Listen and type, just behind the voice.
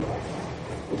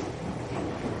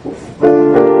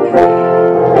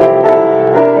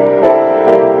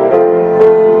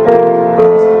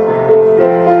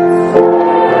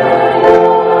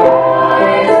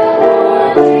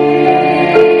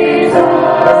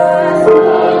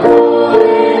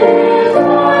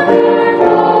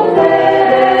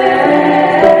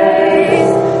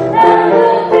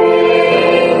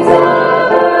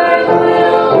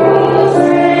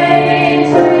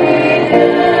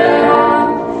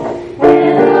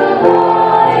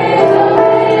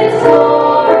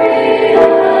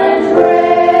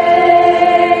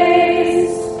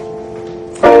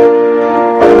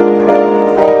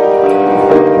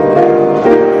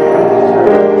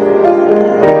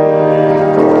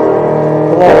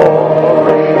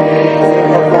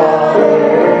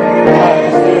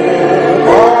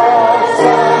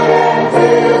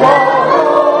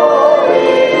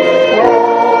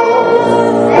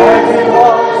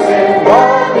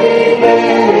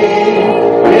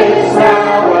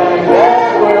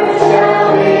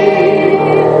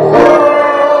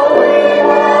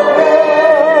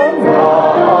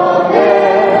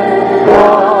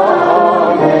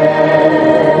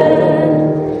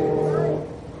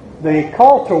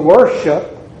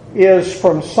Worship is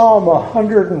from Psalm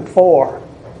 104.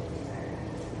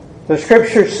 The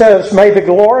scripture says, "May the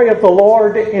glory of the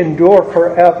Lord endure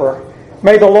forever.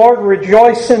 May the Lord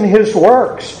rejoice in his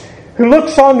works, who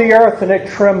looks on the earth and it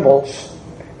trembles,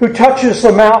 who touches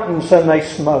the mountains and they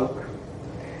smoke.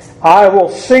 I will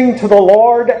sing to the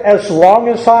Lord as long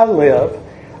as I live.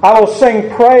 I will sing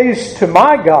praise to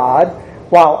my God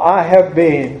while I have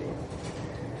being.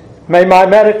 May my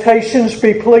meditations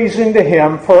be pleasing to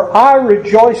him, for I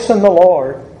rejoice in the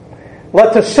Lord.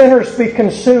 Let the sinners be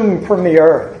consumed from the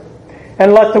earth,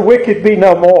 and let the wicked be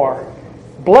no more.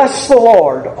 Bless the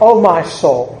Lord, O my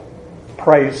soul.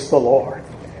 Praise the Lord."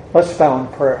 Let's bow in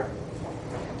prayer.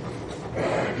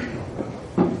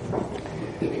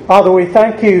 Father, we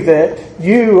thank you that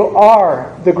you are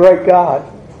the great God,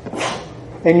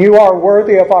 and you are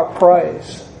worthy of our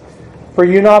praise. For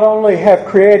you not only have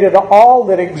created all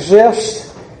that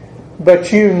exists,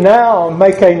 but you now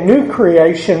make a new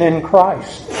creation in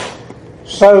Christ,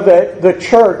 so that the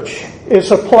church is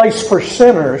a place for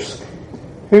sinners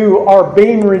who are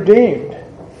being redeemed.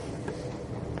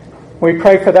 We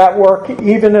pray for that work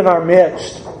even in our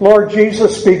midst. Lord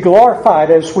Jesus, be glorified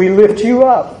as we lift you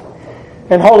up.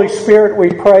 And Holy Spirit, we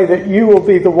pray that you will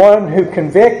be the one who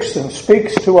convicts and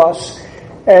speaks to us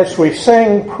as we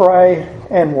sing, pray,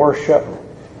 and worship.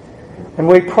 And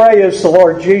we pray as the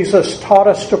Lord Jesus taught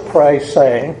us to pray,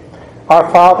 saying, "Our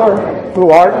Father,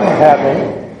 who art in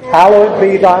heaven, hallowed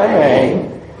be thy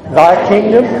name. Thy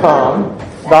kingdom come,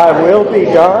 thy will be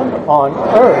done on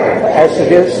earth as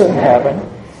it is in heaven.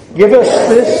 Give us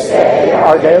this day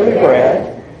our daily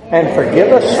bread, and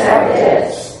forgive us our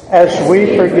debts as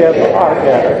we forgive our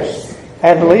debtors.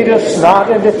 And lead us not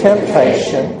into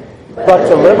temptation, but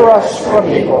deliver us from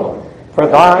evil. For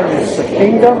thine is the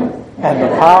kingdom, and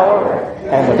the power,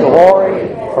 and the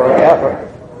glory forever.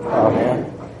 Amen."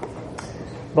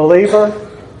 Believer,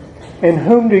 in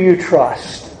whom do you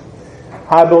trust?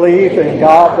 I believe in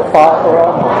God the Father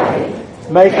Almighty,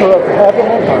 maker of heaven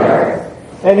and earth,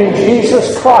 and in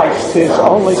Jesus Christ, his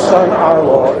only Son, our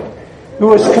Lord, who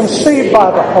was conceived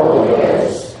by the Holy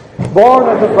Ghost, born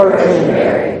of the Virgin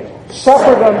Mary,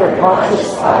 suffered under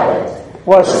Pontius Pilate,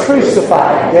 was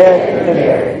crucified, dead, and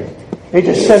buried. He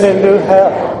descended into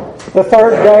hell. The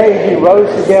third day he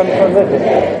rose again from the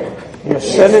dead. He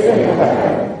ascended into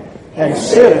heaven and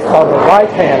sitteth on the right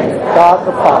hand of God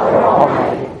the Father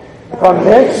Almighty. From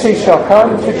thence he shall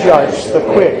come to judge the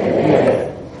quick and the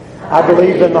dead. I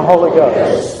believe in the Holy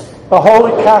Ghost, the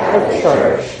Holy Catholic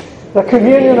Church, the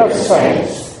communion of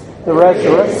saints, the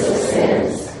resurrection of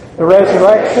sins, the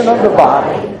resurrection of the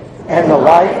body, and the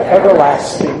life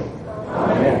everlasting.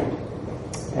 Amen.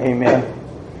 Amen.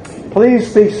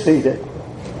 Please be seated.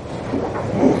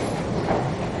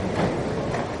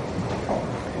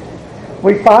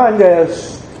 We find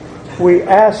as we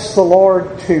ask the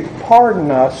Lord to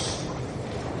pardon us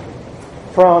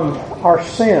from our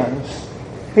sins,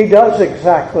 he does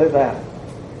exactly that.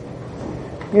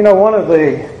 You know, one of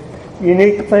the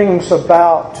unique things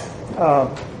about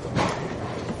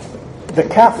the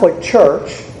Catholic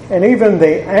Church and even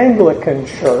the Anglican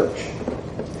Church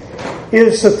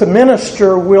is that the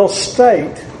minister will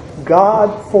state,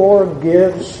 "God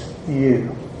forgives you."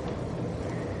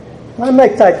 I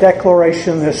make that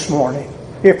declaration this morning.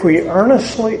 If we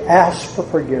earnestly ask for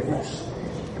forgiveness,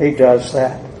 he does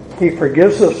that. He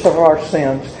forgives us of our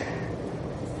sins.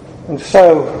 And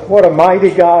so, what a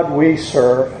mighty God we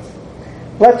serve.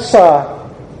 Let's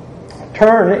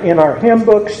turn in our hymn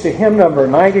books to hymn number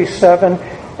 97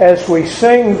 as we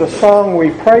sing the song,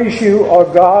 "We Praise You, O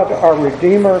God, our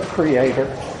Redeemer, Creator."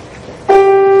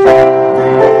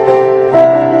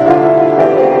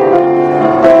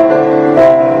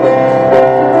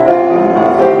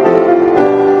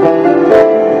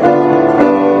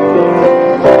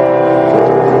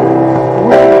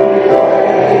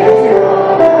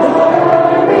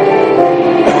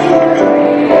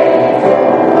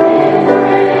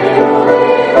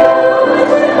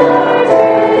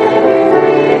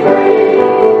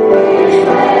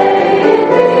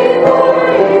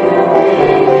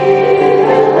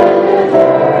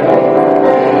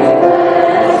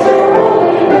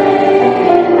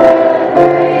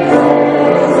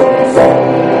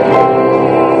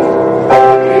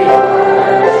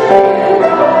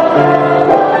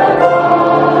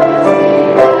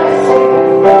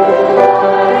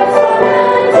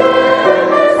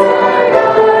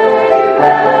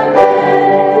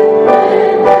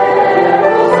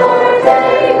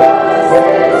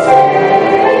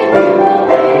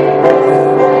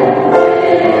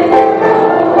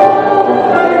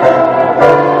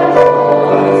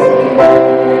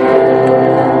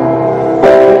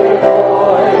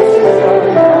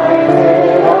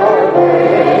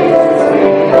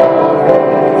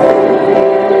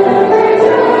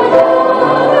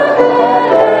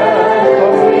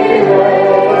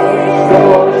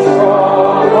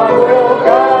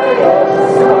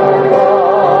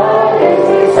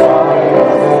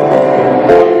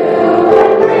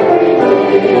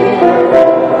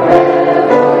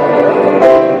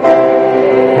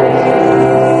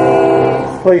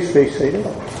 Please be seated.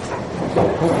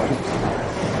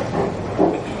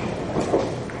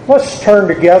 Let's turn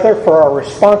together for our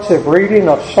responsive reading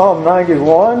of Psalm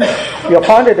 91. You'll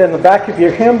find it in the back of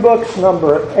your hymn books,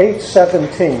 number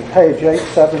 817, page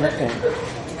 817.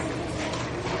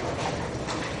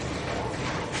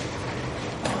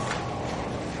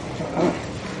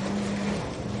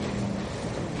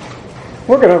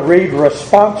 We're going to read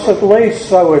responsively,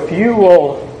 so if you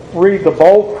will read the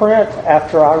bold print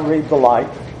after I read the light.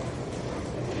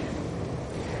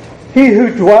 He who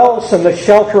dwells in the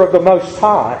shelter of the Most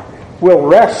High will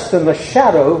rest in the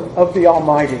shadow of the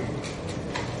Almighty.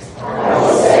 I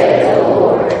will say of the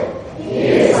Lord, He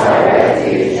is my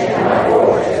refuge and my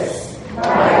fortress, my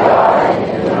God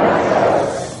in whom I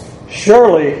trust.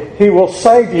 Surely He will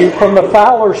save you from the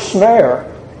fowler's snare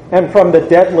and from the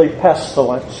deadly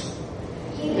pestilence.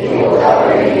 He will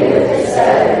cover you with His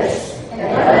feathers, and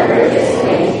under His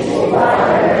wings you will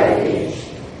find refuge.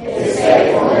 His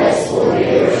faithfulness will be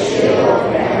your shield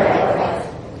and rampart.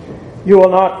 You will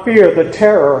not fear the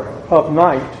terror of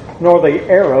night, nor the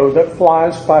arrow that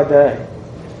flies by day,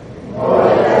 nor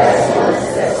the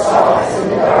pestilence that stalks in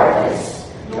the darkness,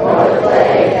 nor the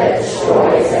plague that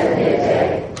destroys at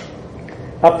midday.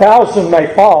 1,000 may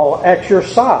fall at your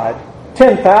side,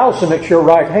 10,000 at your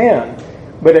right hand,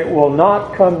 but it will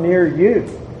not come near you.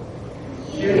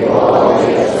 You will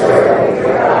only observe with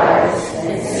your eyes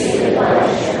and see the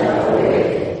punishment of the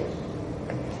wicked.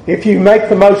 If you make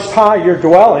the Most High your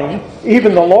dwelling,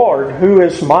 even the Lord, who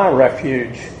is my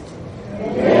refuge,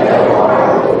 then no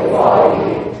harm will befall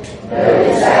you, no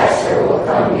disaster will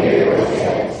come near your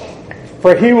tent.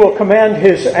 for He will command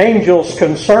His angels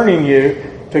concerning you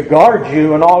to guard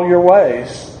you in all your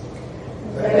ways.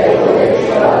 They will lift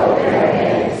you up in their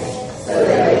hands, so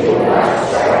that you will not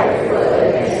strike your foot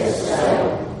against a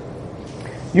stone.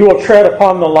 You will tread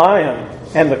upon the lion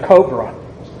and the cobra.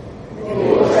 You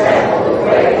will trample the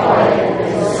great lion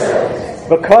and the serpent.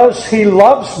 Because He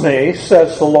loves me,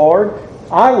 says the Lord,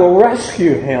 I will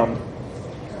rescue him.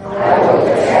 I will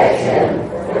protect him,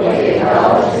 for he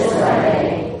acknowledges my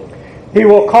name. He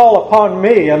will call upon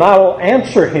me, and I will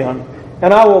answer him,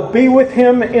 and I will be with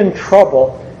him in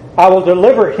trouble. I will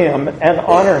deliver him and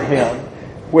honor him.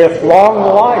 With long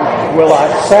life will I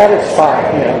satisfy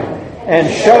him and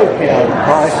show him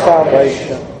my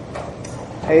salvation.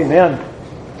 Amen.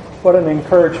 What an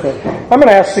encouragement. I'm going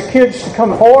to ask the kids to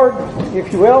come forward,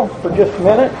 if you will, for just a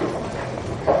minute.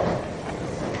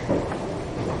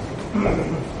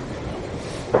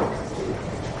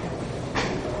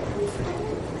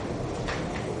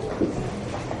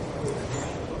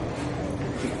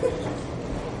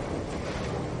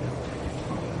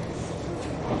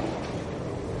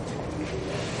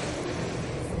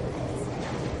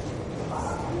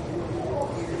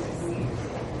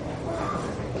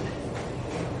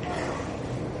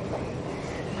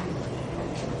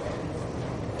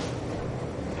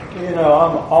 You know,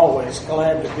 I'm always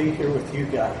glad to be here with you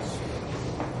guys.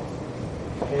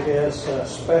 It is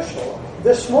special.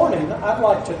 This morning, I'd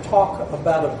like to talk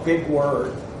about a big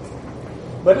word.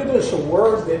 but it is a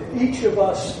word that each of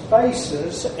us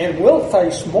faces and will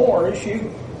face more as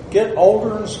you get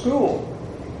older in school.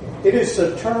 It is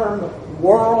the term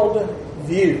world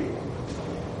view.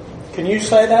 Can you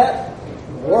say that?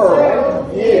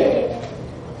 World view.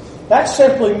 That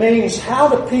simply means, how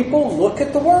do people look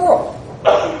at the world?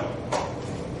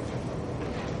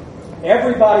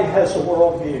 Everybody has a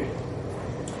worldview.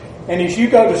 And as you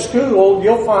go to school,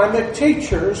 you'll find that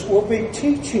teachers will be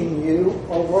teaching you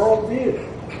a worldview.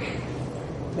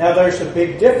 Now, there's a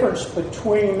big difference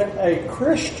between a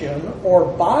Christian or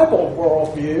Bible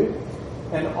worldview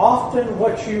and often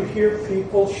what you hear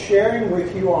people sharing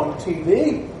with you on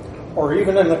TV or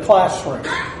even in the classroom.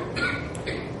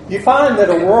 You find that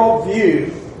a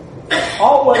worldview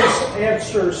always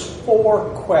answers 4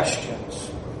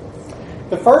 questions.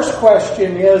 The first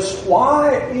question is,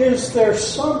 why is there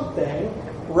something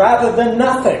rather than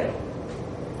nothing?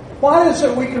 Why is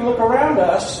it we can look around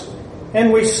us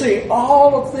and we see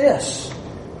all of this?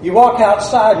 You walk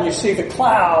outside and you see the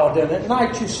cloud, and at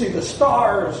night you see the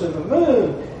stars and the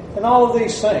moon and all of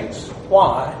these things.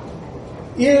 Why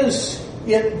is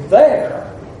it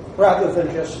there rather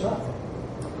than just nothing?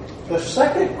 The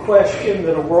second question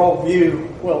that a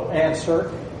worldview will answer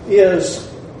is,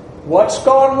 what's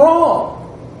gone wrong?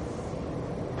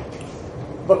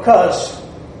 Because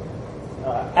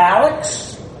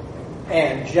Alex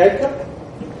and Jacob,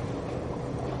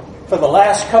 for the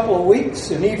last couple of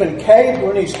weeks, and even Cade,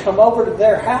 when he's come over to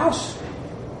their house,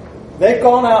 they've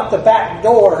gone out the back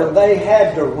door and they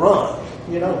had to run.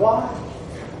 You know why?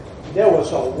 There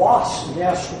was a wasp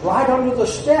nest right under the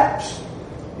steps.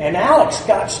 And Alex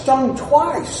got stung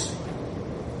twice.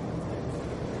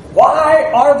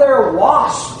 Why are there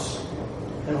wasps?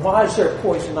 And why is there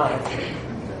poison ivy?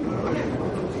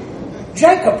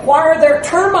 Jacob, why are there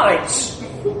termites?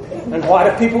 And why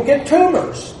do people get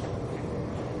tumors?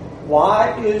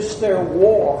 Why is there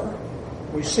war?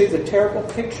 We see the terrible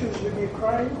pictures of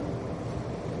Ukraine.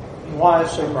 And why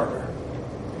is there murder?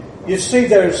 You see,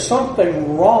 there's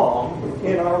something wrong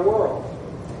in our world.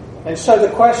 And so the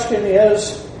question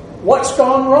is, what's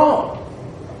gone wrong?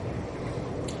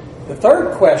 The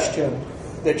third question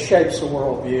that shapes the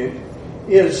worldview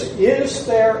is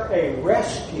there a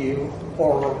rescue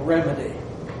or a remedy?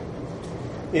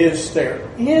 Is there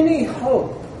any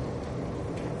hope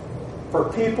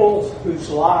for people whose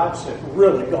lives have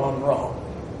really gone wrong?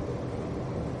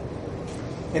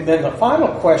 And then the final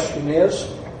question is,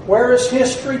 where is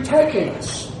history taking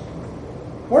us?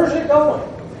 Where's it going?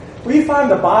 We find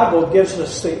the Bible gives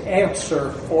us the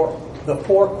answer for the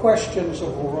 4 questions of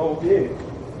a worldview.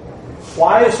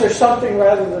 Why is there something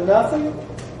rather than nothing?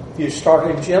 If you start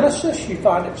in Genesis, you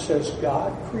find it says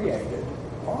God created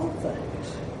all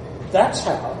things. That's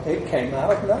how it came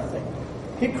out of nothing.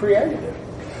 He created it.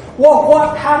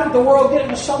 Well, how did the world get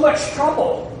into so much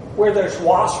trouble where there's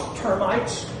wasps,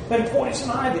 termites, and poison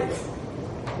ivy?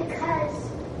 Because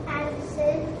Adam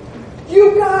sinned.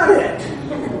 You got it!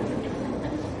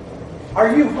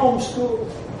 Are you homeschooled?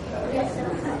 Yes, sir.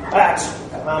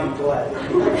 I'm glad. I'm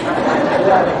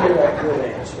glad to hear that good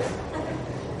answer.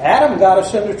 Adam got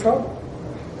us into trouble.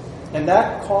 And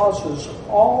that causes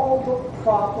all the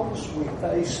problems we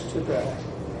face today.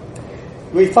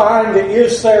 We find,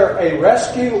 is there a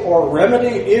rescue or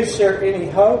remedy? Is there any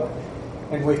hope?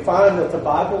 And we find that the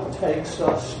Bible takes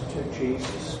us to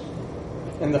Jesus.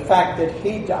 And the fact that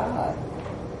He died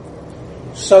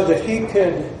so that He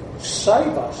could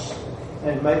save us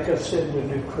and make us into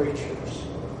new creatures.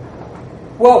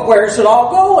 Well, where's it all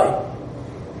going?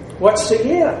 What's the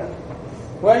end?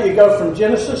 Well, you go from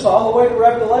Genesis all the way to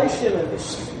Revelation, and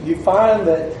you find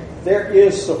that there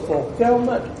is the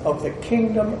fulfillment of the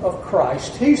kingdom of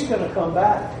Christ. He's going to come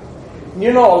back.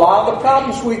 You know, a lot of the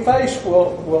problems we face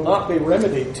will not be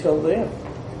remedied till then,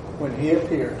 when He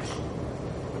appears.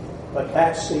 But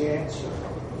that's the answer.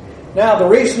 Now, the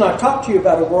reason I talk to you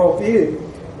about a worldview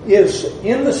is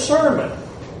in the sermon,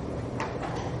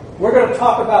 we're going to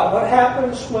talk about what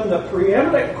happens when the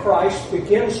preeminent Christ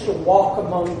begins to walk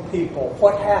among people.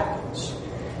 What happens?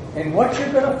 And what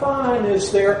you're going to find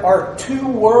is there are 2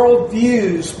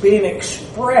 worldviews being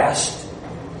expressed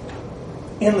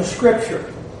in the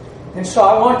Scripture. And so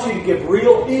I want you to give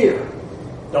real ear.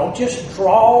 Don't just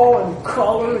draw and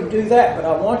color and do that, but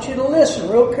I want you to listen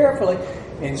real carefully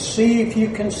and see if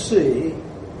you can see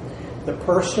the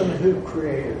person who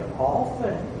created all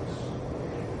things,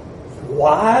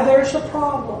 why there's a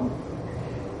problem,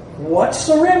 what's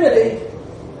the remedy,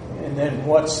 and then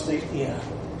what's the end.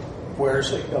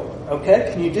 Where's it going?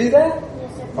 Okay, can you do that?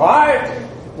 Yes, sir. All right.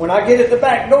 When I get at the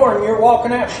back door and you're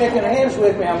walking out shaking hands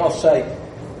with me, I'm going to say,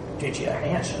 did you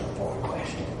answer the 4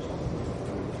 questions?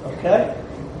 Okay?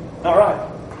 All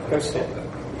right. Go sit.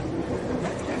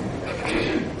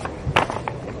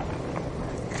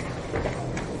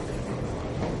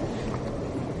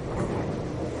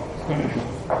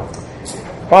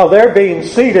 While they're being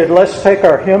seated, let's take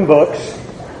our hymn books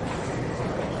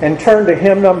and turn to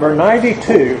hymn number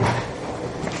 92.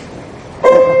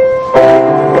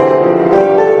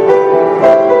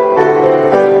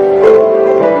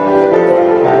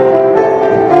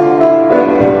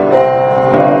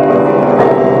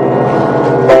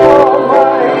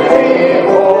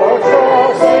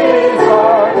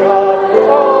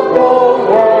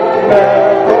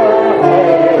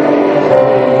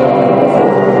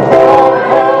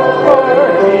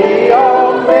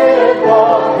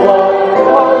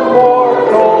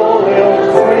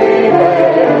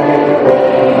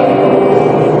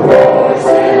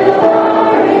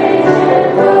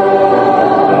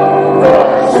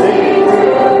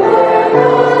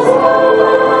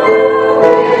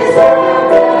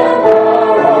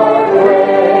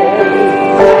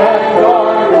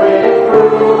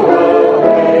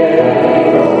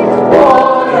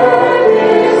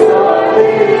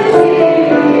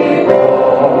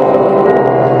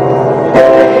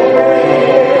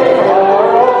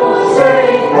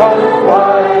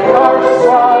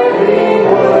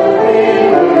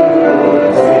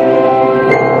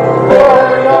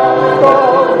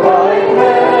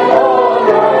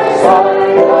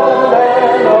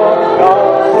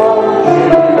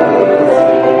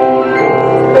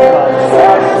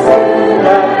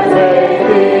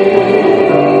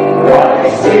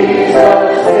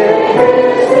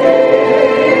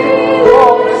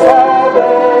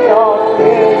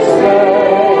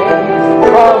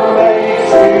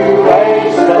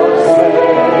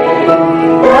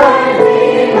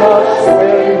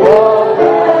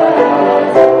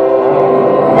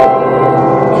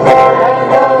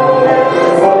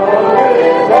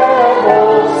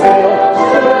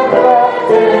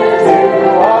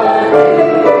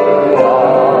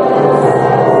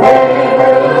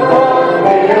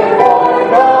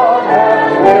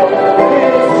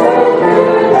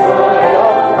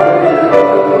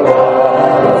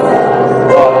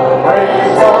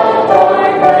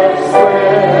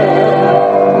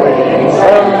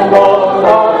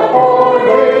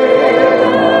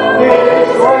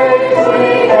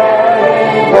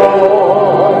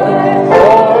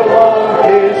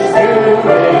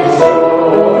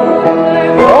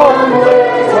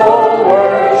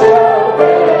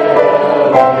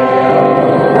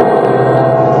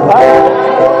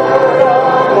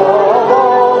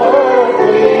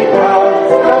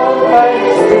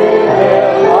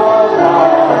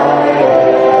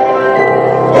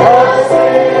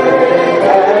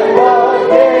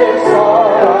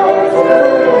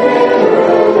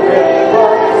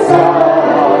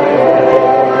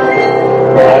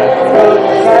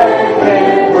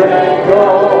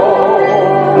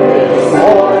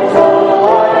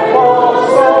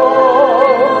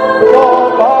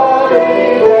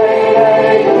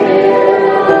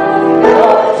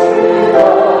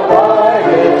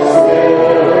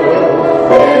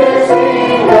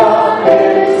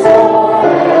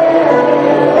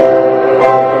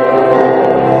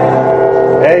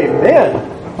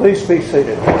 Please be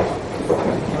seated.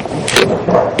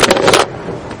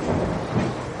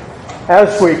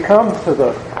 As we come to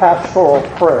the pastoral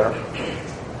prayer,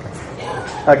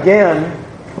 again,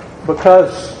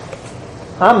 because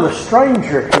I'm the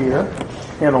stranger here,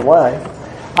 in a way,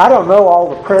 I don't know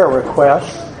all the prayer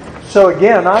requests. So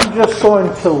again, I'm just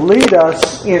going to lead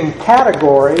us in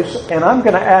categories, and I'm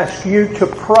going to ask you to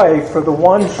pray for the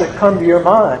ones that come to your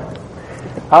mind.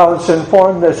 I was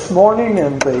informed this morning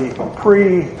in the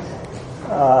pre-Sunday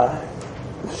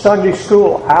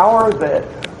school hour that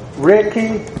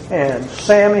Ricky and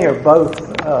Sammy are both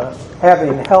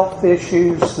having health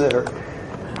issues that are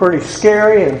pretty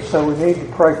scary, and so we need to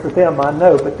pray for them, I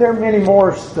know. But there are many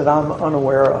more that I'm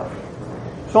unaware of.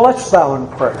 So let's bow in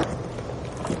prayer.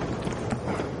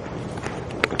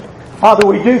 Father,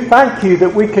 we do thank you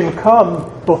that we can come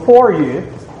before you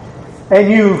and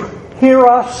you hear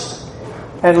us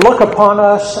and look upon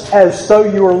us as though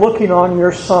you were looking on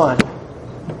your Son.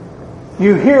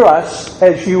 You hear us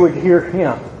as you would hear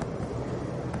Him.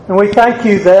 And we thank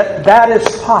you that that is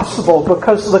possible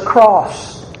because of the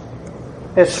cross.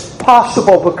 It's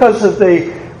possible because of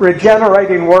the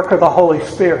regenerating work of the Holy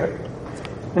Spirit.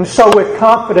 And so with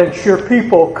confidence, your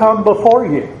people come before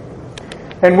you.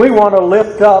 And we want to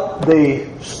lift up the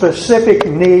specific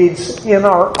needs in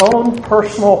our own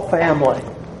personal family.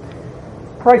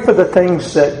 Pray for the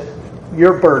things that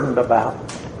you're burdened about.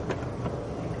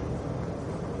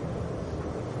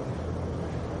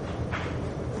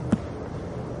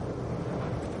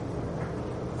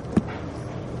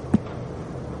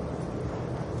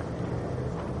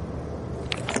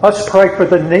 Let's pray for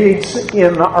the needs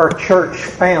in our church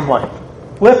family.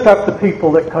 Lift up the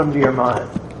people that come to your mind.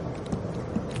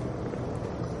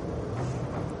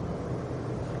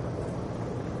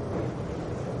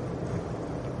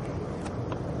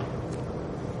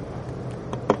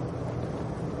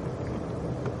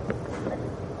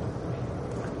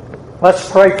 Let's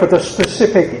pray for the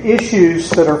specific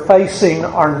issues that are facing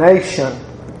our nation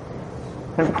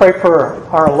and pray for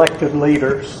our elected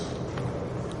leaders.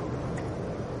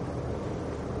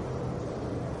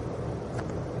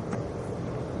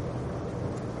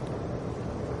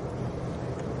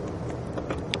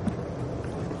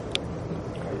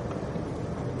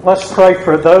 Let's pray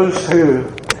for those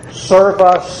who serve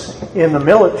us in the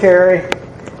military,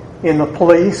 in the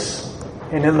police,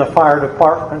 and in the fire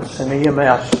departments and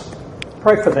EMS.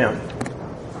 Pray for them.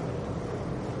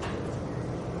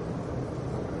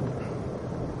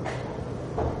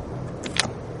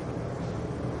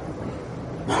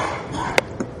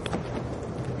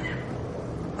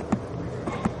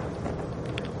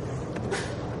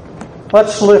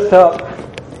 Let's lift up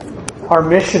our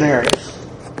missionaries.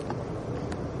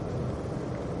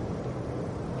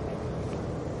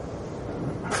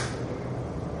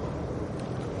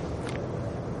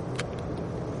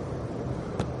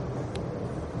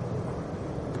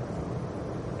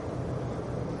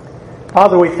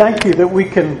 Father, we thank you that we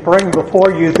can bring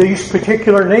before you these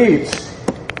particular needs.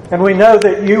 And we know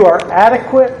that you are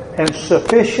adequate and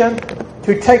sufficient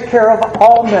to take care of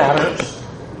all matters.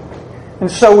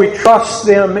 And so we trust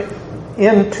them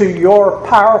into your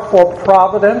powerful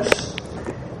providence,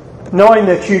 knowing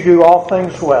that you do all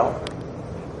things well.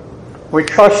 We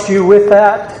trust you with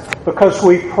that because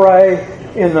we pray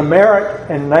in the merit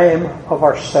and name of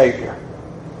our Savior.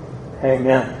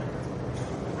 Amen.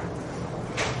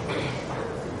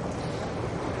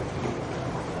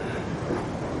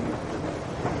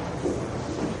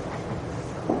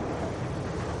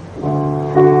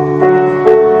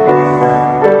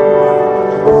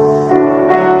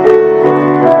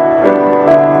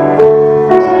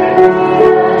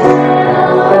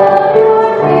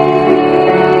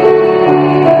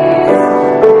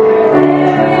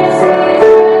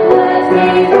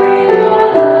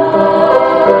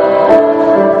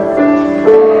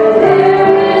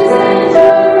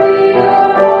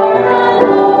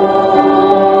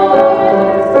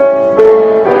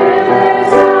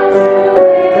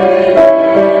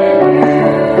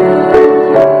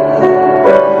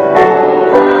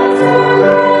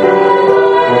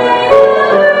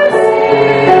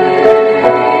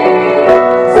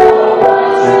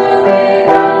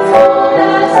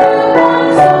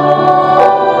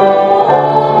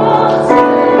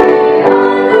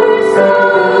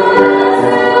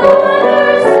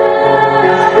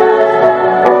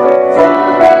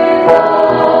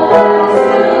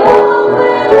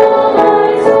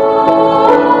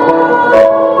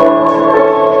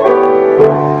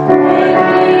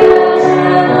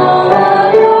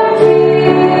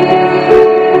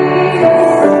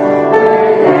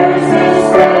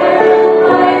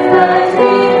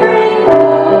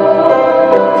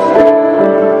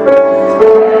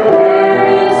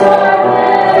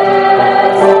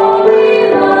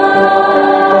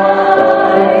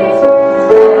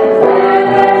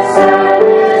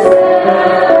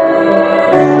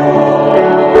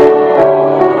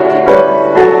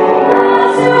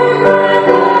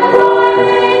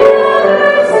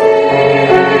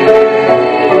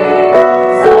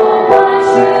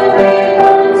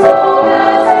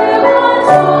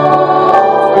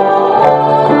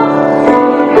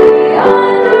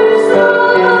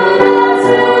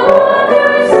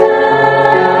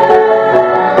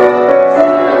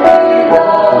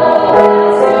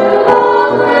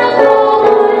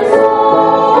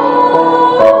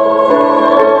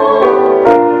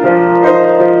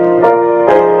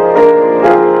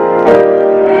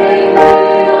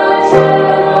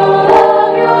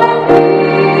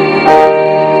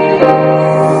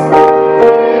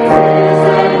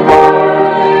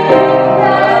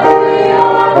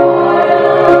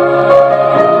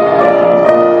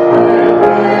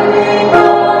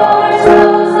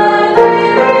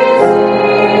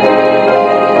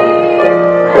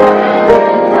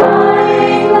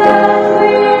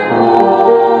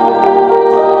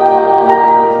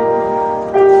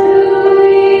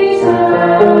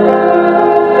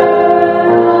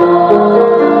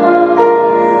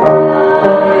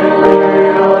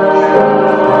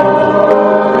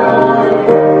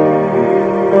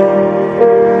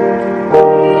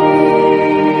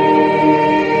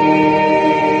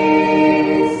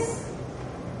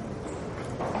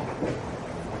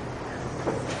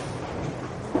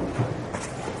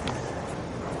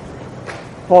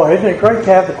 Boy, isn't it great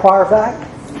to have the choir back?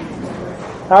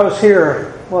 I was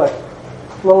here, a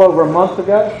little over a month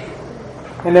ago,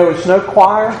 and there was no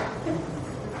choir,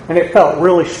 and it felt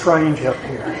really strange up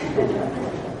here.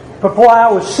 But boy,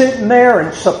 I was sitting there,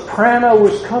 and soprano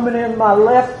was coming in my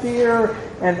left ear,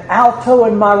 and alto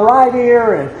in my right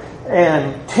ear,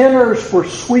 and tenors were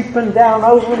sweeping down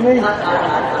over me.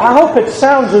 I hope it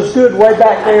sounds as good way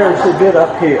back there as it did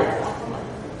up here.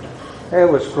 It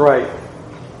was great.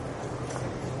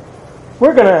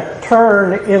 We're going to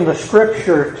turn in the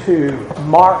Scripture to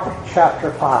Mark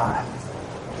chapter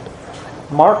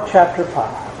 5. Mark chapter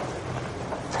 5.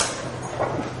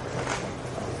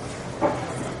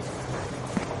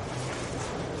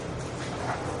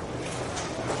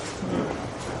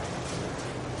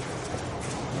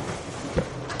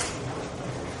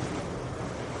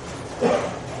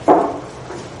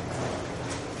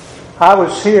 I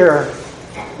was here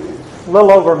a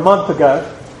little over a month ago,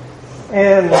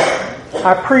 and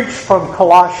I preached from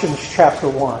Colossians chapter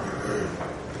 1.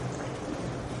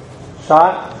 So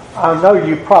I know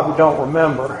you probably don't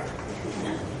remember.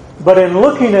 But in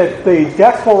looking at the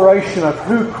declaration of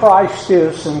who Christ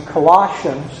is in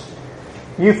Colossians,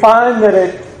 you find that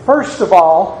it, first of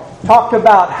all, talked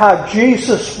about how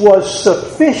Jesus was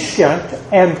sufficient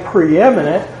and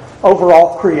preeminent over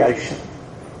all creation.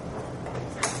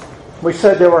 We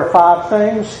said there were 5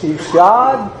 things. He's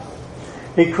God.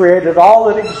 He created all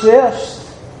that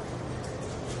exists.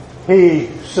 He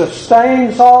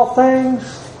sustains all things,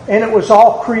 and it was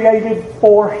all created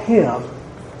for Him.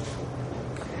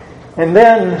 And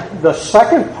then the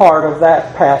second part of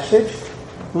that passage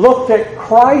looked at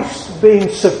Christ being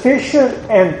sufficient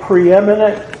and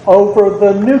preeminent over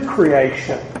the new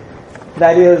creation,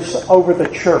 that is, over the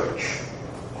church.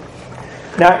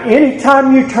 Now,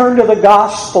 anytime you turn to the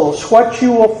Gospels, what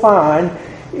you will find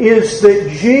is that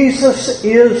Jesus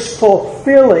is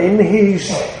fulfilling,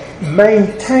 He's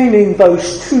maintaining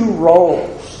those 2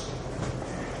 roles.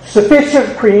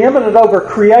 Sufficient, preeminent over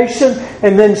creation,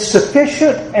 and then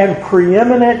sufficient and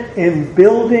preeminent in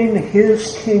building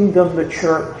His kingdom, the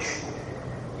church.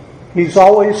 He's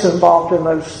always involved in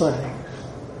those things.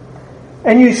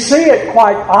 And you see it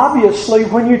quite obviously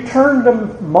when you turn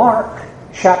to Mark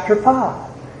chapter 5.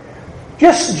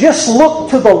 Just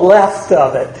look to the left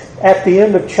of it at the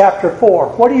end of chapter 4.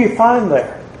 What do you find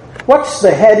there? What's the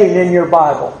heading in your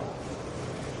Bible?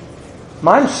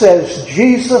 Mine says,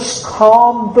 Jesus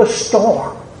calmed the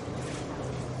storm.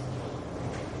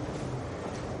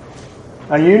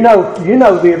 Now you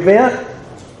know the event.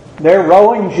 They're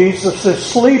rowing, Jesus is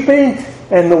sleeping,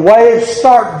 and the waves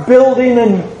start building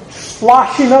and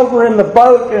sloshing over in the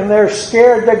boat, and they're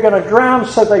scared they're going to drown,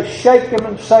 so they shake Him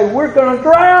and say, "We're going to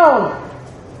drown."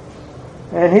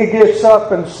 And He gets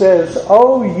up and says,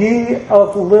 "O ye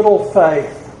of little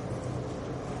faith,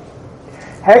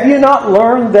 have you not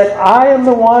learned that I am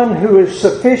the one who is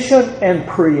sufficient and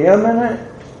preeminent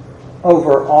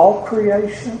over all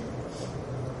creation?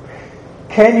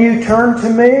 Can you turn to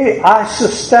me? I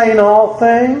sustain all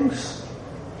things."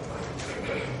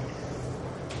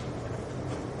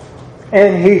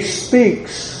 And He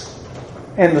speaks,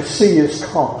 and the sea is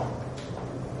calm.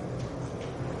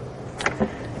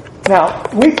 Now,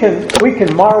 we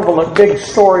can marvel at big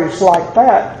stories like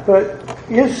that, but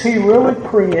is He really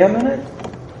preeminent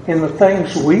in the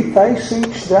things we face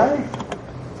each day?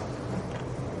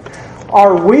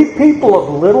 Are we people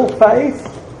of little faith,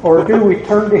 or do we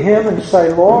turn to Him and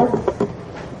say, "Lord,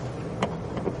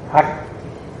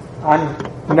 I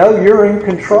know You're in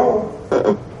control.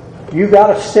 You got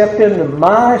to step into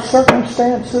my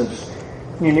circumstances.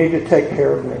 You need to take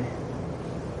care of me."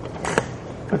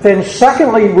 But then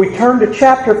secondly, we turn to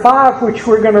chapter 5, which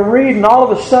we're going to read, and all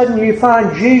of a sudden you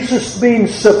find Jesus being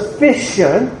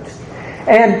sufficient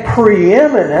and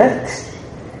preeminent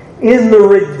in the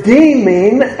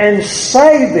redeeming and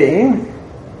saving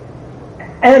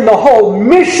and the whole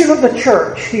mission of the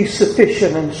church. He's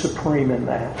sufficient and supreme in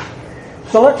that.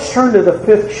 So let's turn to the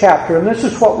 5th chapter, and this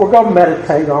is what we're going to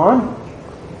meditate on.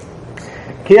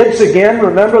 Kids, again,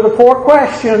 remember the 4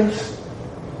 questions.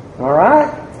 All right?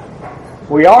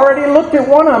 We already looked at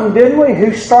one of them, didn't we?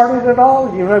 Who started it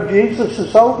all? You know, Jesus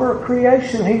is over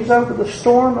creation. He's over the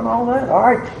storm and all that. All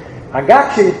right, I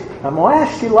got you. I'm going to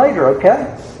ask you later,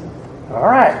 okay? All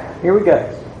right, here we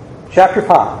go. Chapter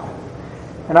 5.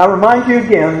 And I remind you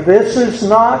again, this is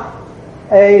not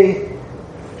a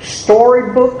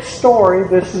storybook story.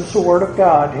 This is the Word of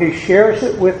God. He shares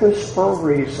it with us for a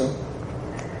reason.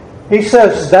 He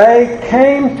says, they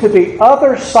came to the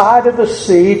other side of the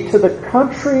sea, to the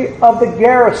country of the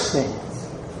Gerasenes.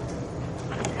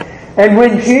 And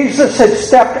when Jesus had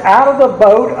stepped out of the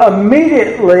boat,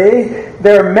 immediately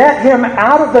there met him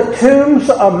out of the tombs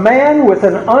a man with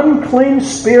an unclean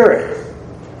spirit.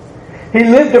 He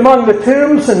lived among the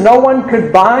tombs, and no one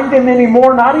could bind him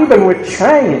anymore, not even with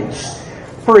chains.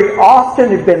 For he often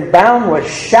had been bound with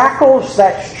shackles,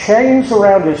 that's chains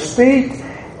around his feet,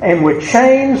 and with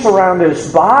chains around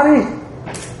his body.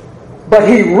 But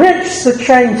he wrenched the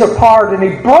chains apart, and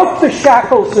he broke the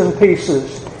shackles in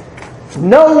pieces.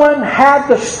 No one had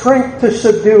the strength to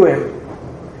subdue him.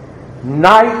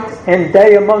 Night and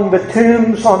day among the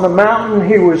tombs on the mountain,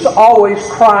 he was always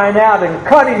crying out and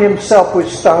cutting himself with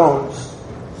stones.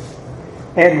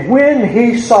 And when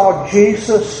he saw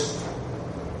Jesus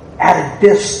at a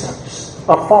distance,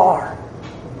 afar,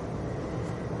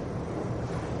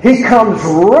 he comes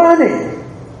running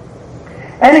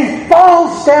and he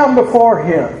falls down before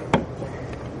him.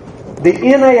 The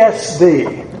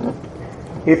NASB,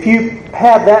 if you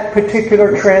have that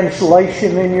particular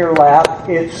translation in your lap,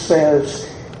 it says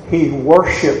he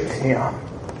worshipped him.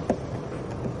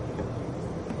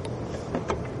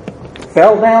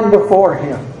 Fell down before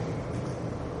him.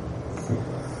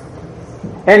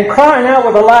 And crying out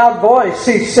with a loud voice,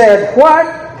 he said, "What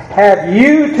have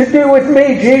you to do with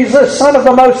me, Jesus, Son of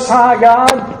the Most High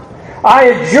God? I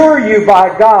adjure you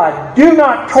by God, do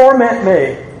not torment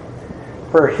me."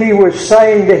 For he was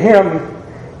saying to him,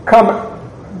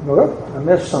 I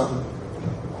missed something.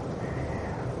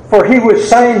 For he was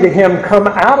saying to him, "Come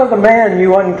out of the man,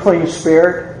 you unclean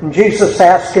spirit." And Jesus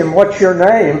asked him, "What's your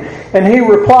name?" And he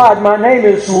replied, "My name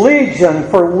is Legion,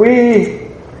 for we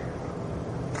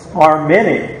are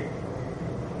many."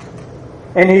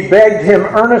 And he begged him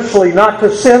earnestly not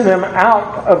to send them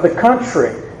out of the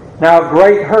country. Now a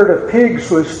great herd of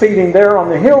pigs was feeding there on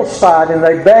the hillside, and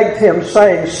they begged him,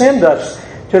 saying, "Send us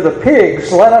to the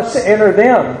pigs, let us enter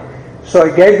them." So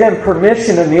he gave them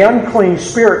permission, and the unclean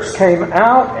spirits came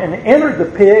out and entered the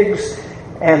pigs,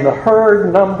 and the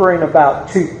herd, numbering about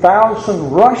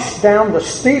 2,000, rushed down the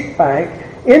steep bank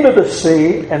into the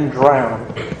sea and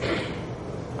drowned.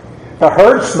 The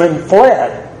herdsmen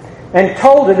fled and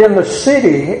told it in the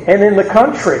city and in the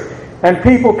country, and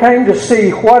people came to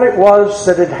see what it was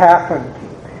that had happened.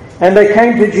 And they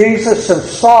came to Jesus and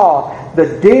saw the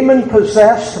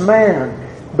demon-possessed man,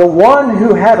 the one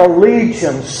who had a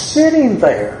legion, sitting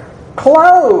there,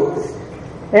 clothed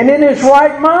and in his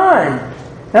right mind.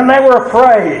 And they were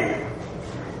afraid.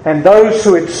 And those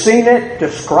who had seen it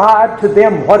described to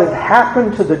them what had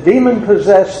happened to the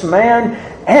demon-possessed man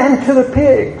and to the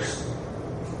pigs.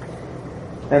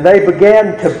 And they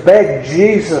began to beg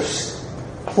Jesus,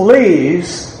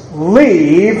 "Please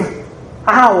leave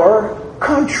our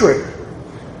country.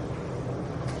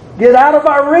 Get out of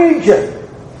our region."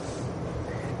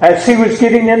 As he was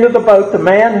getting into the boat, the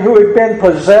man who had been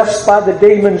possessed by the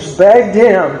demons begged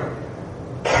him,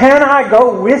 "Can I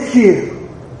go with you?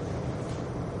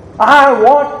 I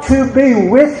want to be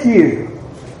with you."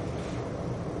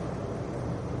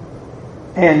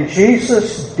 And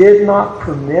Jesus did not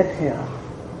permit him,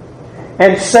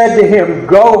 and said to him,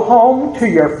 "Go home to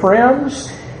your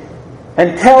friends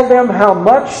and tell them how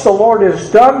much the Lord has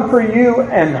done for you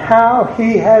and how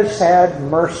he has had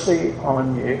mercy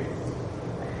on you."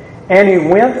 And he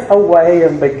went away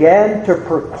and began to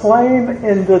proclaim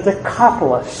in the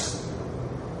Decapolis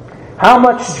how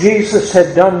much Jesus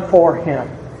had done for him.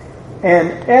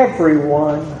 And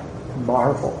everyone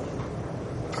marveled.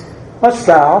 Let's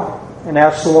bow and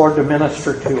ask the Lord to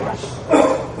minister to us.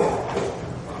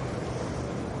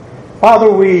 Father,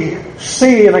 we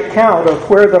see an account of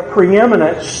where the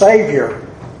preeminent Savior,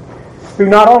 who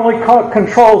not only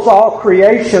controls all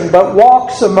creation, but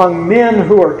walks among men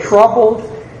who are troubled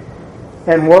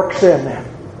and works in them.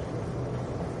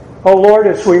 Oh Lord,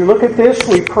 as we look at this,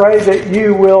 we pray that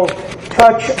you will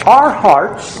touch our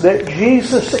hearts, that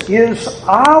Jesus is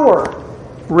our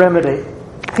remedy.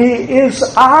 He is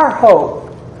our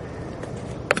hope.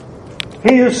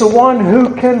 He is the one who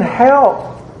can help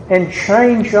and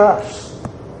change us.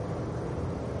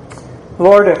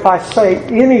 Lord, if I say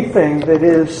anything that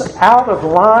is out of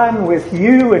line with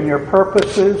you and your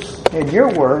purposes and your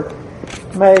word,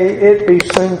 may it be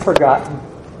soon forgotten.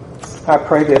 I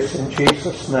pray this in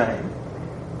Jesus' name.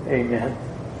 Amen.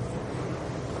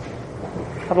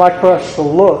 I'd like for us to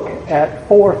look at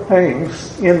 4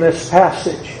 things in this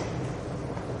passage.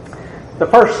 The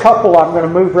first couple I'm going to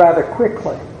move rather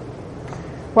quickly.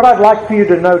 What I'd like for you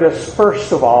to notice,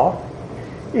 first of all,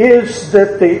 is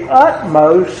that the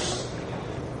utmost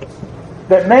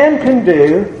that man can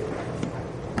do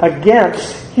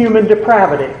against human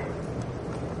depravity.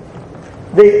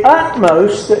 The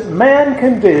utmost that man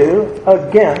can do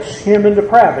against human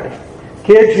depravity.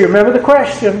 Kids, you remember the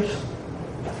questions.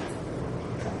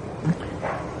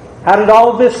 How did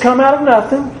all of this come out of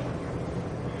nothing?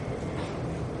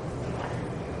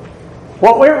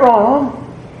 What went wrong?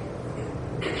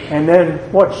 And then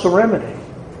what's the remedy?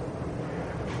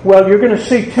 Well, you're going to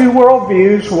see two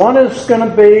worldviews. One is going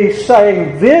to be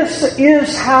saying, this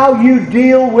is how you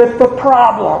deal with the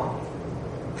problem.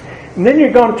 And then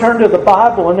you're going to turn to the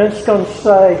Bible and it's going to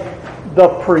say, the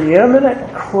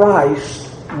preeminent Christ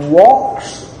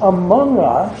walks among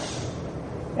us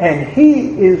and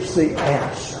He is the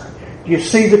answer. Do you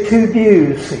see the two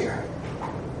views here?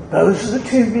 Those are the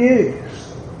two views.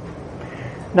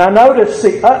 Now notice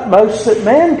the utmost that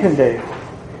man can do.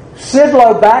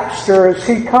 Sidlow Baxter, as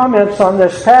he comments on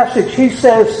this passage, he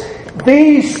says,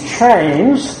 these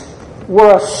chains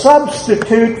were a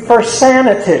substitute for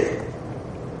sanity.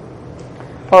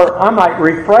 Or I might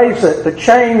rephrase it, the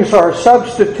chains are a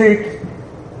substitute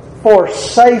for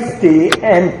safety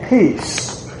and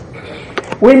peace.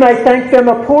 We may think them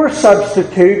a poor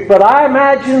substitute, but I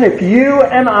imagine if you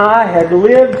and I had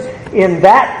lived in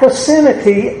that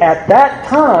vicinity at that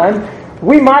time,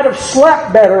 we might have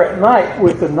slept better at night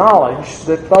with the knowledge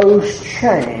that those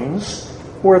chains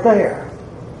were there.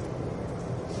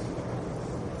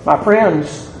 My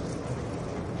friends,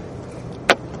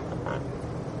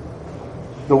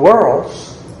 the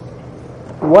world's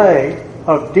way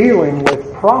of dealing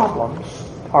with problems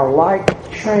are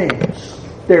like chains.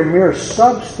 They're mere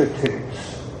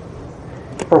substitutes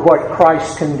for what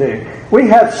Christ can do. We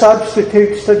have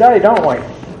substitutes today, don't we?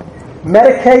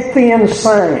 Medicate the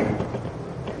insane.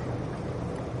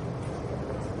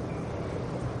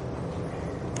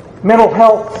 Mental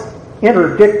health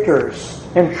interdictors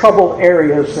in troubled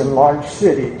areas in large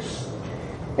cities.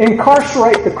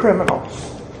 Incarcerate the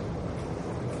criminals.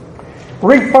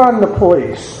 Refund the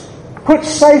police. Put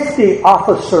safety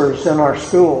officers in our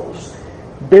schools.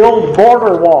 Build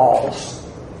border walls.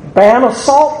 Ban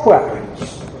assault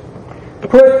weapons.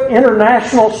 Put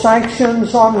international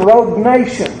sanctions on rogue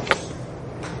nations.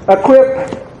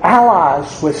 Equip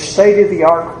allies with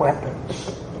state-of-the-art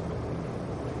weapons.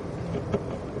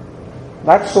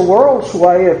 That's the world's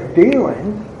way of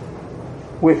dealing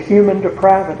with human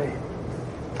depravity.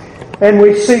 And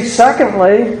we see,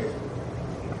 secondly,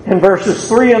 in verses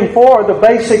 3 and 4, the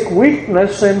basic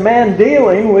weakness in man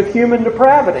dealing with human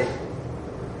depravity.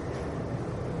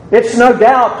 It's no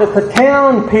doubt that the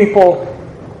town people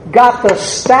got the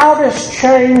stoutest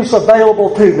chains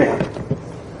available to them.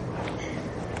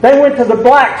 They went to the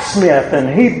blacksmith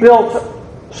and he built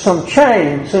some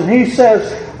chains, and he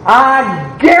says,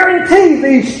 I guarantee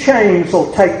these chains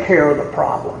will take care of the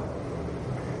problem.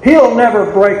 He'll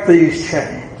never break these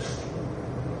chains.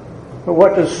 But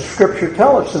what does the Scripture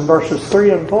tell us in verses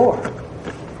 3 and 4?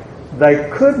 They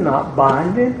could not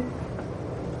bind him.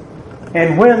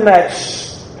 And when that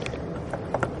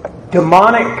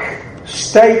demonic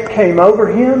state came over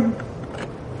him,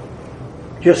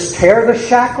 just tear the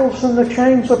shackles and the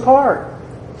chains apart.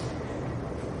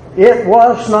 It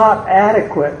was not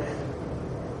adequate.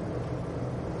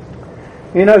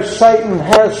 You know, Satan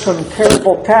has some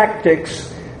terrible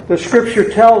tactics. The Scripture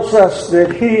tells us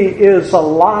that he is a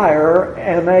liar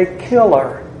and a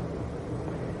killer.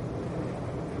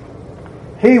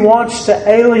 He wants to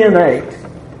alienate.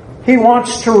 He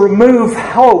wants to remove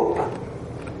hope.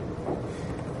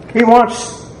 He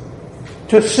wants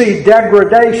to see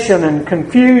degradation and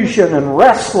confusion and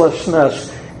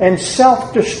restlessness and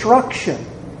self-destruction.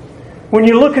 When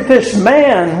you look at this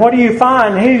man, what do you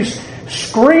find? He's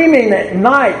screaming at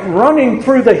night, running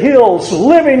through the hills,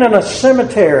 living in a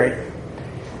cemetery.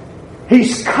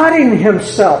 He's cutting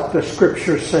himself, the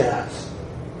Scripture says.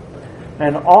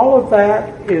 And all of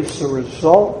that is the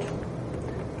result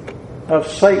of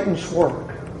Satan's work.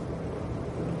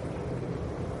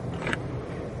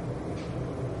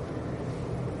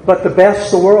 But the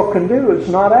best the world can do is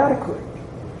not adequate.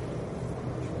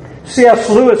 C.S.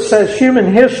 Lewis says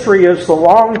human history is the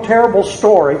long, terrible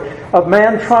story of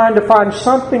man trying to find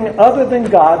something other than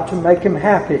God to make him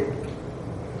happy.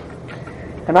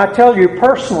 And I tell you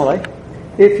personally,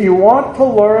 if you want to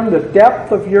learn the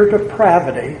depth of your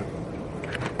depravity,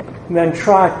 then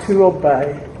try to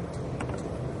obey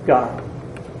God.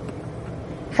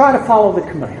 Try to follow the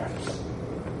commands.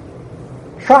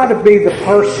 Try to be the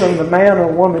person, the man or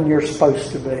woman you're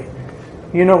supposed to be.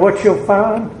 You know what you'll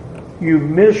find? You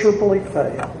miserably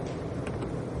fail.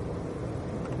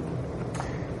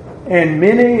 And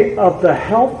many of the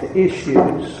health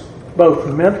issues, both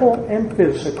mental and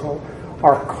physical,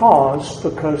 are caused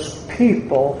because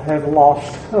people have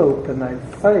lost hope and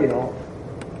they've failed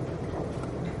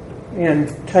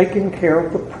in taking care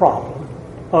of the problem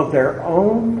of their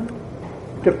own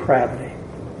depravity.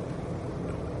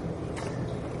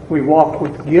 We walk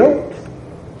with guilt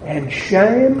and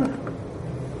shame.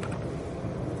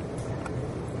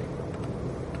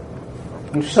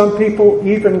 And some people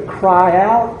even cry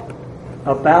out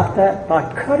about that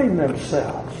by cutting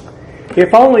themselves.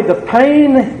 If only the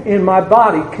pain in my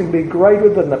body can be greater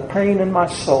than the pain in my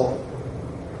soul.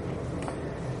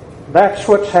 That's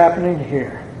what's happening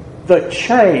here. The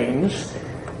chains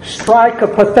strike a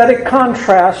pathetic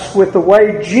contrast with the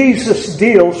way Jesus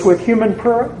deals with human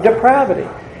depravity.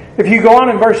 If you go on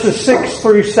in verses 6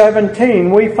 through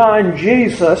 17, we find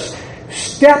Jesus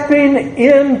stepping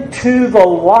into the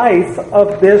life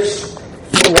of this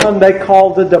one they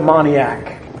call the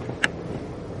demoniac.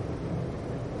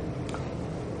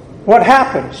 What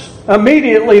happens?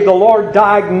 Immediately the Lord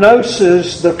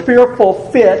diagnoses the fearful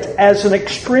fit as an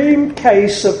extreme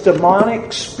case of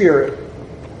demonic spirit.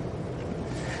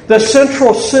 The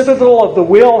central citadel of the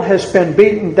will has been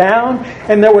beaten down,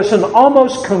 and there was an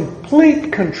almost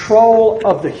complete control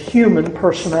of the human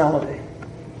personality.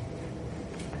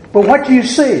 But what do you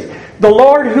see? The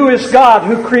Lord who is God,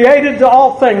 who created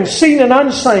all things, seen and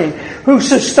unseen, who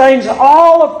sustains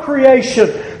all of creation,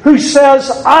 who says,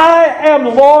 I am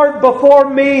Lord, before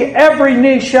me every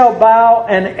knee shall bow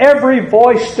and every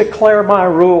voice declare my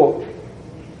rule.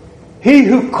 He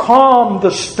who calmed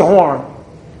the storm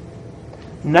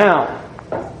now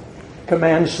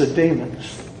commands the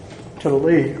demons to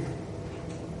leave.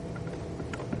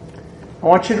 I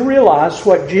want you to realize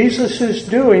what Jesus is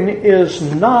doing is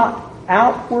not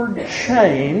outward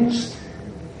chains,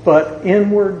 but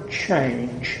inward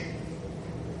change.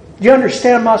 Do you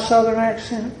understand my southern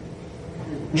accent?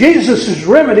 Jesus'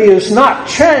 remedy is not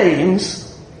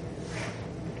chains,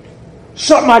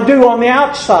 something I do on the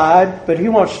outside, but He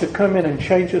wants to come in and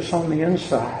change us on the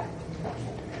inside.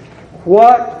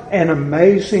 What an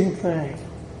amazing thing.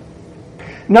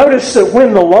 Notice that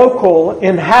when the local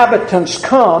inhabitants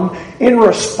come in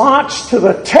response to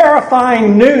the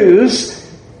terrifying news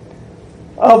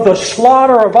of the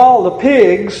slaughter of all the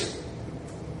pigs,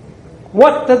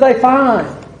 what do they find?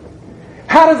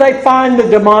 How do they find the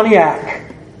demoniac?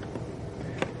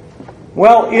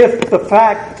 Well, if the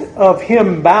fact of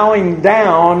him bowing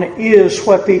down is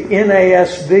what the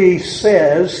NASB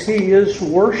says, he is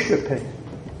worshiping.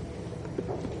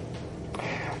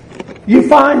 You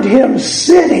find him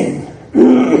sitting.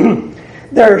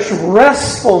 There's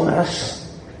restfulness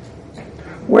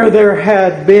where there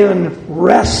had been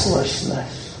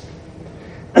restlessness.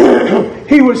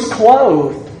 He was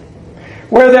clothed.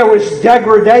 Where there was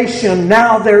degradation,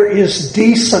 now there is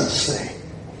decency.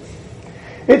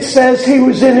 It says he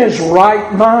was in his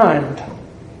right mind.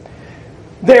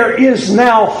 There is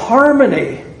now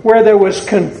harmony where there was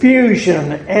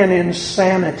confusion and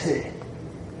insanity.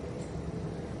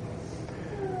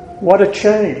 What a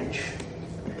change.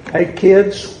 Hey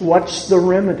kids, what's the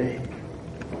remedy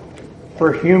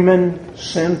for human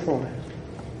sinfulness?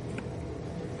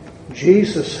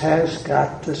 Jesus has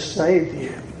got to save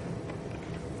you.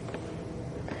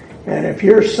 And if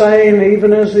you're saying,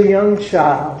 even as a young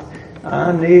child,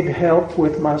 I need help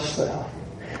with myself.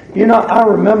 You know, I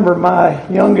remember my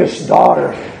youngest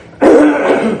daughter.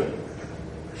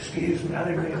 Excuse me, I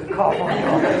didn't mean to cough on you.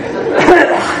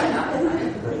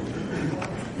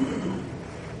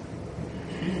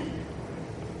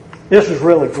 This is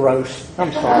really gross.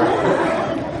 I'm sorry.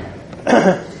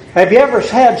 Have you ever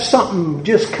had something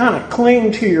just kind of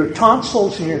cling to your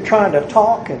tonsils and you're trying to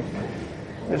talk and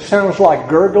it sounds like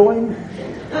gurgling?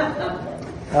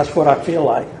 That's what I feel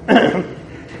like.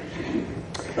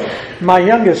 My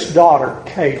youngest daughter,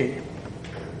 Katie,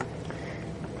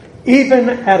 even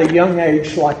at a young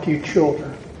age like you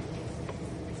children,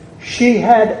 she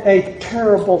had a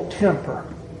terrible temper.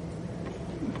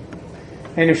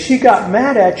 And if she got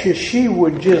mad at you, she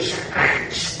would just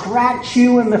scratch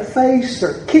you in the face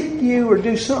or kick you or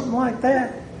do something like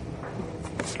that.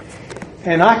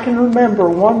 And I can remember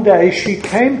one day she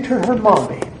came to her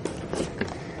mommy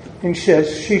and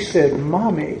she said,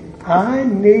 Mommy, I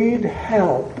need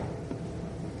help.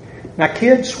 Now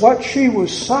kids, what she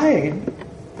was saying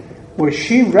was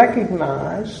she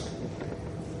recognized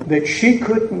that she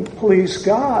couldn't please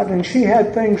God and she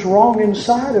had things wrong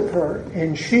inside of her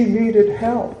and she needed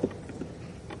help.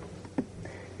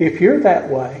 If you're that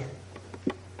way,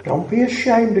 don't be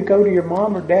ashamed to go to your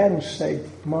mom or dad and say,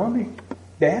 Mommy,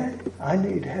 Dad, I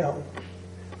need help.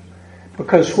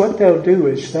 Because what they'll do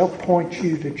is they'll point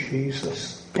you to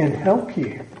Jesus and help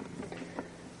you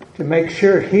to make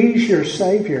sure He's your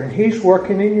Savior and He's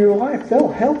working in your life.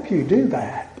 They'll help you do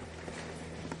that.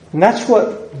 And that's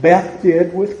what Beth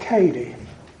did with Katie.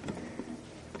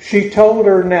 She told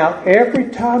her, now every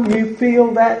time you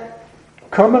feel that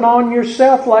coming on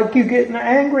yourself like you getting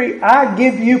angry, I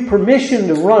give you permission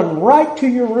to run right to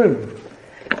your room.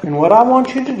 And what I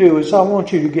want you to do is I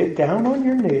want you to get down on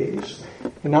your knees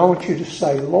and I want you to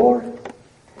say, Lord,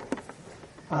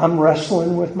 I'm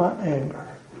wrestling with my anger.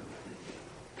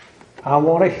 I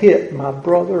want to hit my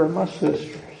brother or my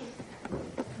sisters.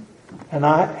 And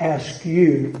I ask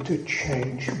you to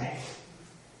change me.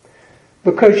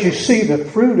 Because you see, the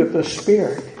fruit of the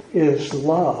Spirit is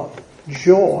love,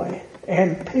 joy,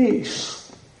 and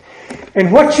peace.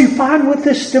 And what you find with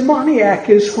this demoniac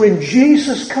is when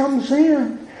Jesus comes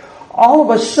in, all of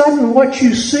a sudden what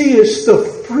you see is the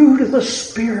fruit of the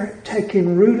Spirit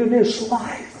taking root in his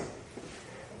life.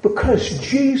 Because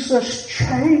Jesus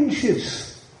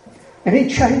changes. And he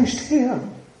changed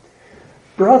him.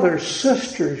 Brothers,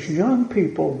 sisters, young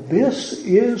people, this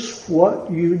is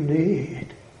what you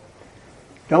need.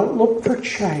 Don't look for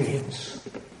chains.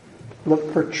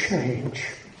 Look for change.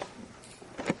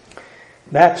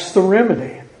 That's the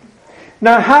remedy.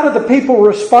 Now, how did the people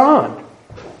respond?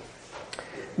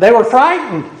 They were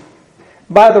frightened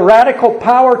by the radical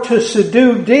power to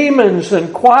subdue demons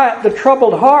and quiet the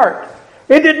troubled heart.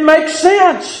 It didn't make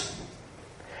sense.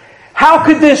 How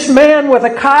could this man with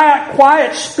a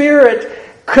quiet spirit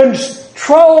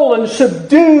control and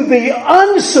subdue the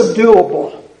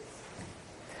unsubduable?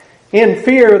 In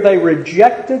fear, they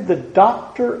rejected the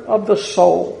doctor of the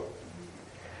soul,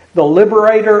 the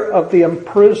liberator of the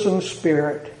imprisoned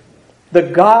spirit, the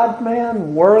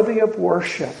God-man worthy of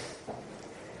worship.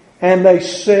 And they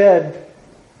said,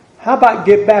 how about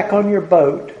get back on your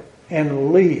boat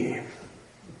and leave?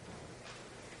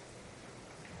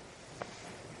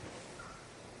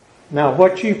 Now,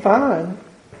 what you find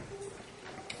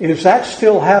is that's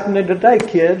still happening today,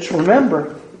 kids.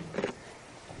 Remember,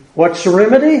 what's the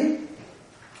remedy?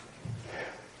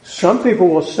 Some people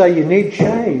will say you need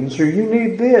chains, or you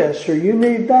need this, or you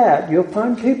need that. You'll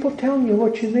find people telling you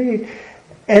what you need.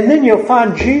 And then you'll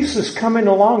find Jesus coming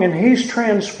along and he's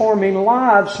transforming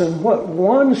lives. And what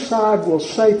one side will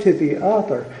say to the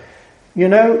other, you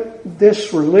know,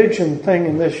 this religion thing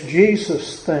and this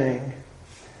Jesus thing,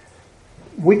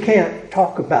 we can't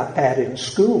talk about that in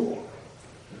school.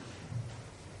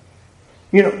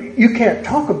 You know, you can't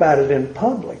talk about it in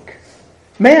public.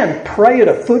 Man, pray at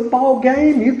a football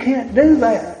game? You can't do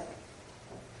that.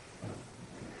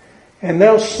 And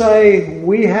they'll say,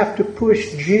 we have to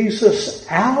push Jesus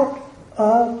out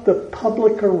of the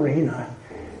public arena.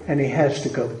 And he has to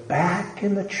go back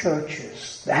in the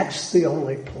churches. That's the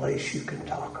only place you can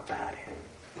talk about it.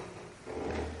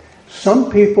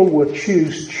 Some people will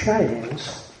choose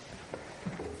chains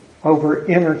over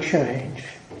interchange.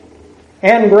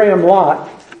 Anne Graham Lott,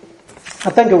 I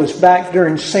think it was back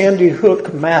during Sandy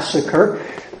Hook massacre,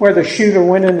 where the shooter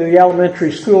went into the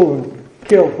elementary school and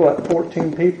killed,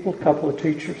 14 people, a couple of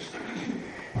teachers.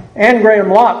 Anne Graham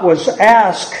Lott was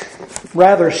asked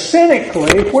rather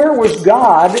cynically, where was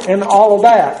God in all of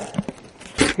that?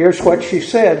 Here's what she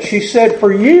said. She said,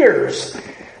 for years,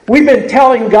 we've been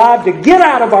telling God to get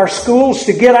out of our schools,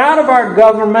 to get out of our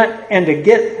government, and to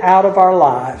get out of our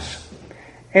lives.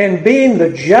 And being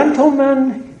the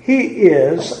gentleman he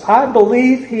is, I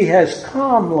believe he has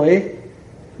calmly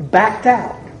backed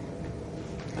out.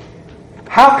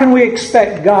 How can we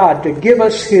expect God to give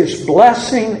us his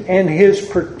blessing and his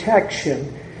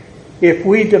protection if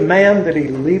we demand that he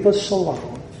leave us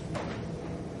alone?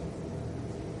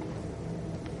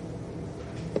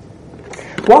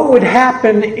 What would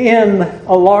happen in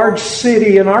a large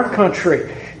city in our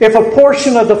country if a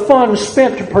portion of the funds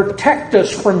spent to protect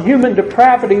us from human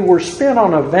depravity were spent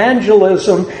on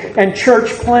evangelism and church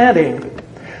planting?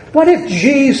 What if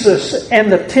Jesus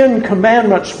and the 10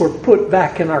 Commandments were put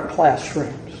back in our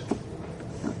classrooms?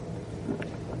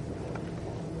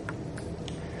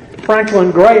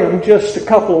 Franklin Graham, just a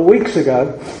couple of weeks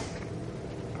ago,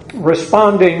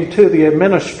 responding to the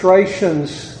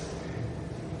administration's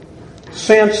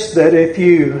sense that if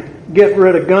you get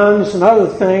rid of guns and other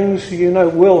things,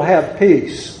 we'll have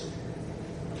peace.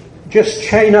 Just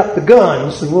chain up the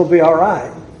guns and we'll be all right.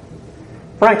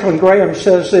 Franklin Graham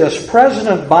says this,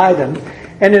 President Biden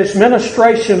and his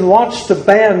administration wants to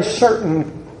ban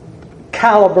certain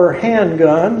caliber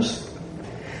handguns.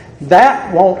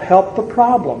 That won't help the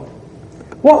problem.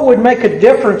 What would make a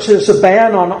difference is a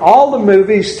ban on all the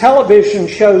movies, television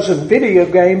shows, and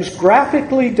video games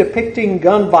graphically depicting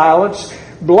gun violence,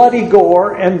 bloody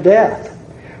gore, and death.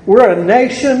 We're a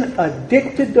nation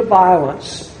addicted to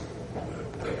violence,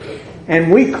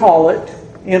 and we call it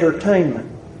entertainment.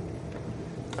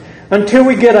 Until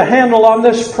we get a handle on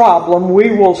this problem,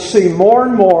 we will see more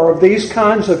and more of these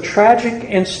kinds of tragic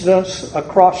incidents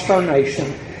across our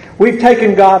nation. We've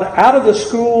taken God out of the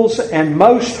schools, and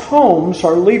most homes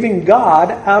are leaving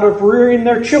God out of rearing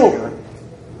their children.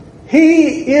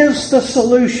 He is the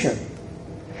solution.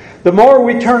 The more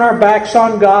we turn our backs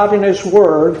on God and His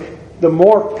Word, the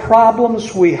more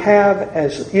problems we have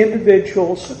as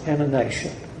individuals and a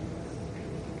nation.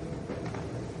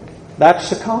 That's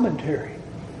the commentary.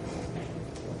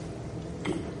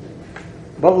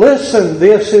 But listen,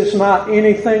 this is not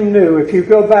anything new. If you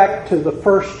go back to the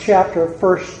first chapter of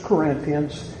 1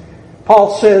 Corinthians,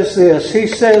 Paul says this. He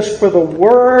says, "For the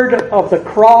word of the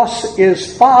cross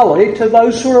is folly to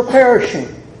those who are perishing.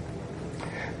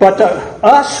 But to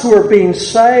us who are being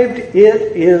saved, it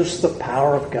is the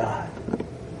power of God."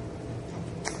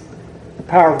 The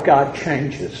power of God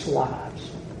changes lives.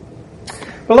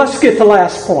 But let's get to the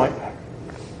last point.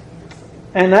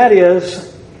 And that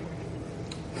is,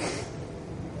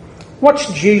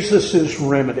 what's Jesus'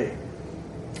 remedy?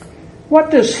 What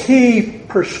does He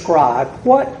prescribe?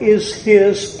 What is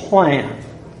His plan?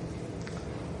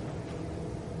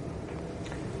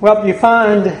 Well, you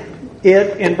find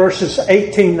it in verses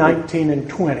 18, 19, and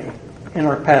 20 in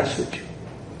our passage.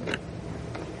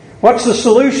 What's the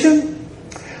solution?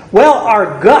 Well,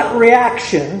 our gut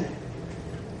reaction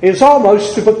is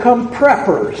almost to become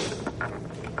preppers.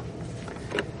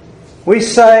 We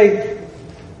say,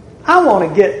 I want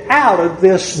to get out of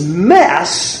this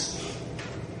mess,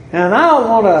 and I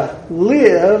want to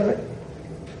live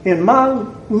in my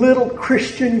little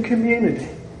Christian community.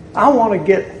 I want to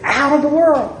get out of the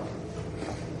world.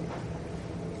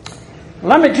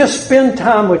 Let me just spend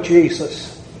time with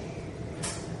Jesus.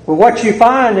 Well, what you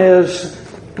find is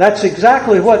that's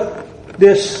exactly what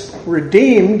this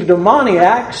redeemed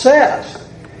demoniac says.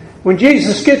 When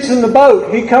Jesus gets in the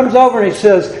boat, he comes over and he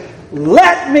says,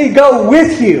 "Let me go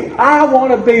with you. I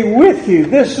want to be with you.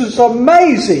 This is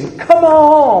amazing. Come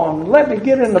on, let me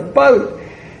get in the boat."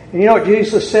 And you know what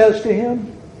Jesus says to him?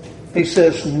 He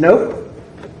says, "Nope.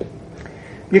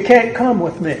 You can't come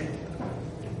with me.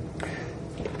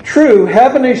 True,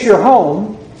 heaven is your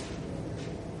home,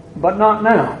 but not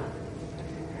now.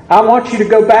 I want you to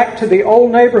go back to the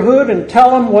old neighborhood and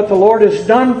tell them what the Lord has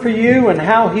done for you and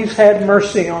how He's had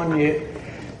mercy on you.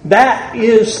 That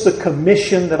is the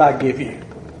commission that I give you.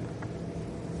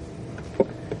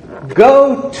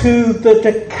 Go to the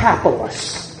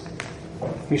Decapolis."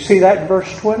 You see that in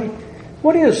verse 20?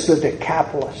 What is the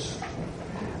Decapolis?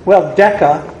 Well,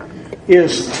 Deca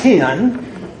is 10.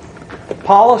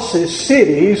 Polis is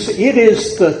cities. It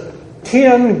is the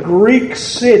 10 Greek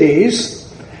cities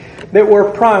that were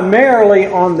primarily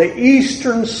on the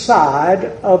eastern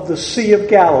side of the Sea of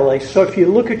Galilee. So if you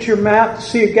look at your map, the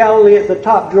Sea of Galilee at the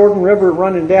top, Jordan River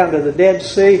running down to the Dead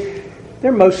Sea,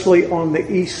 they're mostly on the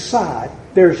east side.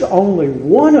 There's only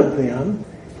one of them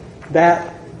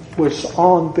that was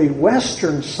on the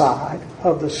western side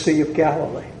of the Sea of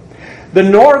Galilee. The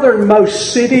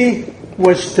northernmost city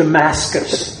was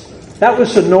Damascus. That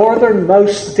was the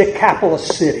northernmost Decapolis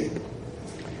city.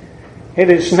 It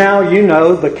is now, you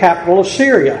know, the capital of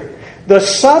Syria. The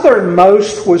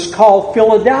southernmost was called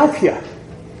Philadelphia.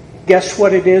 Guess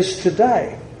what it is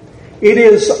today? It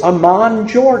is Amman,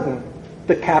 Jordan,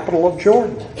 the capital of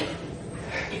Jordan.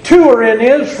 Two are in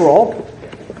Israel.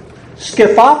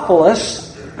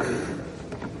 Scythopolis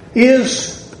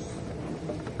is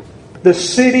the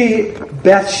city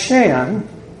Bethshan,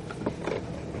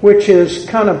 which is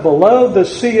kind of below the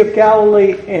Sea of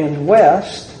Galilee and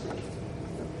west.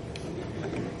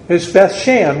 Is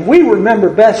Bethshan. We remember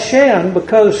Bethshan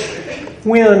because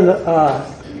when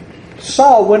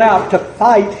Saul went out to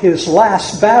fight his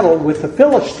last battle with the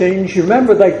Philistines, you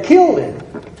remember they killed him.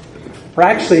 Or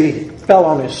actually, he fell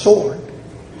on his sword.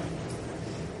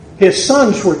 His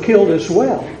sons were killed as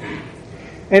well.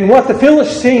 And what the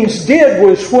Philistines did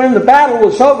was when the battle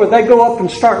was over, they go up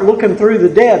and start looking through the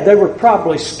dead. They were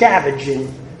probably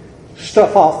scavenging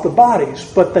stuff off the bodies.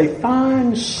 But they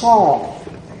find Saul.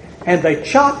 And they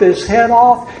chop his head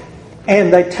off,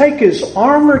 and they take his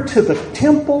armor to the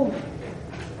temple.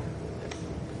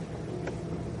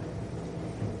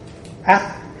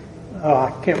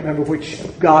 I can't remember which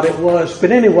god it was.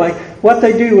 But anyway, what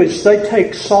they do is they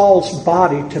take Saul's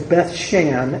body to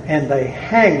Bethshan, and they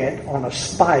hang it on a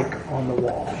spike on the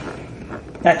wall.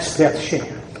 That's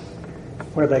Bethshan,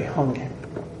 where they hung him.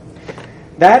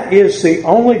 That is the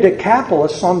only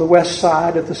Decapolis on the west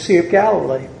side of the Sea of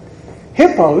Galilee.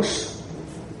 Hippos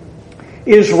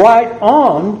is right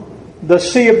on the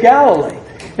Sea of Galilee.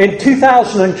 In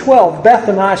 2012, Beth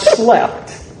and I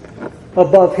slept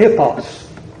above Hippos.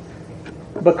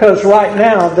 because right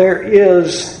now there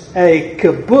is a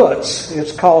kibbutz.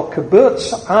 It's called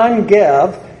Kibbutz Ein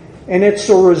Gev, and it's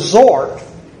a resort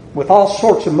with all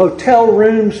sorts of motel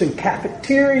rooms and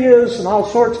cafeterias and all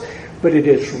sorts, but it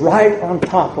is right on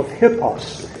top of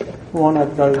Hippos, one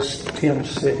of those 10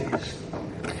 cities.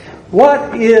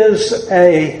 What is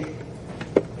a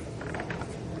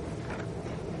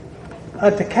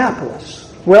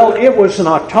Decapolis? Well, it was an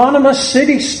autonomous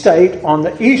city-state on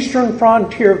the eastern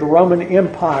frontier of the Roman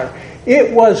Empire.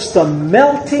 It was the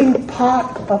melting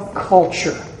pot of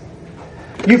culture.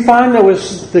 You find there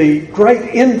was the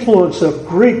great influence of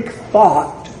Greek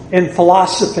thought and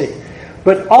philosophy.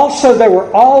 But also there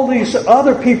were all these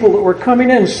other people that were coming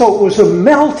in. So it was a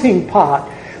melting pot.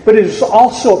 But it was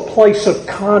also a place of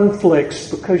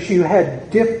conflicts because you had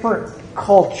different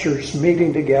cultures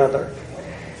meeting together.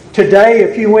 Today,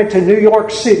 if you went to New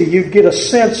York City, you'd get a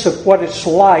sense of what it's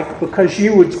like because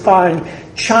you would find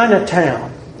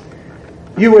Chinatown.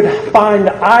 You would find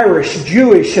Irish,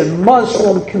 Jewish, and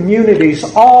Muslim communities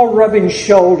all rubbing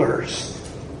shoulders.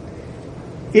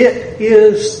 It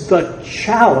is the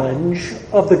challenge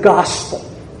of the gospel.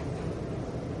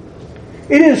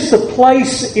 It is the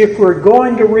place, if we're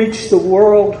going to reach the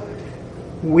world,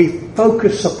 we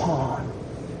focus upon.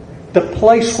 The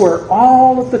place where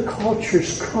all of the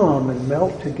cultures come and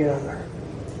melt together.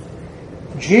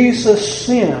 Jesus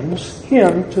sends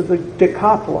him to the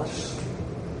Decapolis.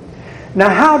 Now,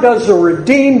 how does a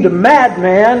redeemed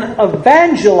madman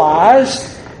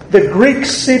evangelize the Greek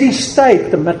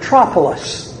city-state, the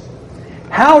metropolis?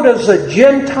 How does a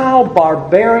Gentile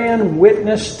barbarian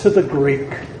witness to the Greek?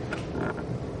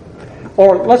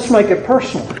 Or let's make it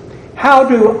personal. How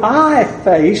do I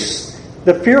face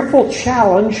the fearful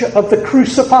challenge of the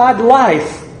crucified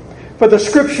life? For the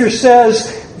Scripture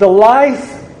says, the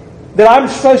life that I'm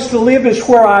supposed to live is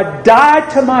where I die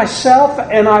to myself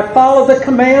and I follow the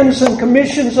commands and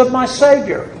commissions of my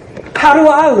Savior. How do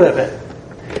I live it?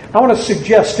 I want to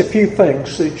suggest a few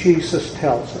things that Jesus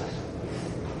tells us.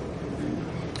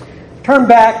 Turn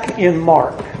back in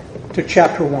Mark to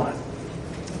chapter 1.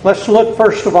 Let's look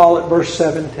first of all at verse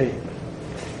 17.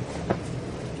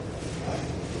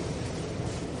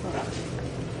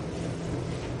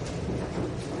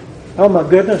 Oh my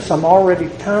goodness, I'm already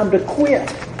time to quit.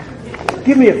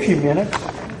 Give me a few minutes.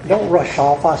 Don't rush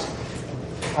off.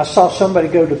 I saw somebody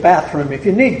go to the bathroom. If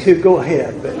you need to, go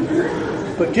ahead.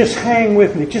 But just hang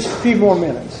with me. Just a few more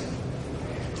minutes.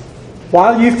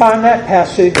 While you find that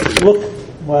passage,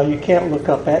 well, you can't look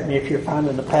up at me if you're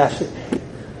finding the passage.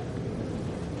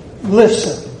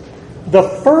 Listen. The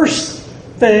first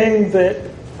thing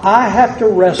that I have to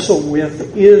wrestle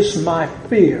with is my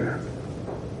fear.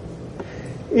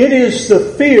 It is the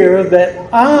fear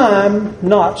that I'm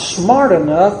not smart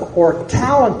enough or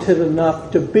talented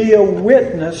enough to be a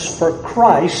witness for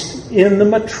Christ in the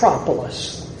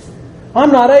metropolis.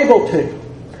 I'm not able to.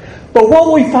 But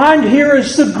what we find here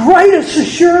is the greatest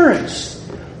assurance.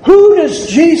 Who does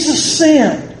Jesus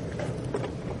send?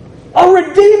 A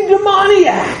redeemed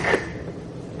demoniac.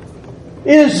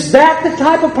 Is that the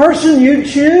type of person you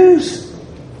choose?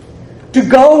 To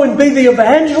go and be the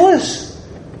evangelist?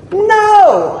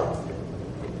 No!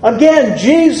 Again,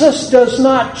 Jesus does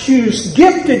not choose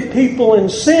gifted people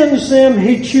and sends them.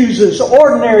 He chooses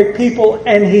ordinary people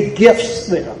and He gifts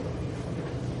them.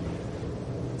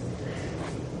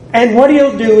 And what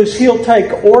He'll do is He'll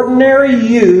take ordinary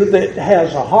you that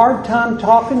has a hard time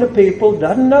talking to people,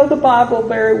 doesn't know the Bible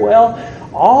very well,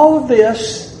 all of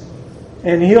this,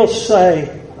 and He'll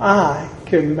say, I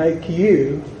can make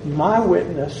you my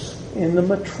witness in the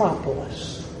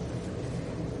metropolis.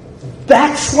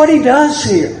 That's what He does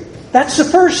here. That's the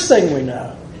first thing we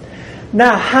know.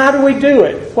 Now, how do we do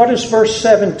it? What does verse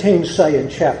 17 say in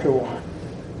chapter 1?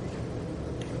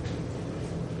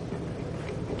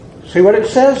 See what it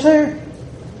says there?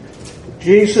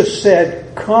 Jesus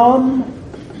said, come,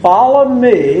 follow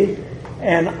me,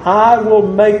 and I will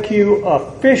make you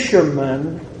a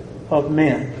fisherman of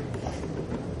men.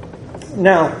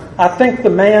 Now, I think the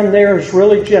man there is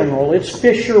really general. It's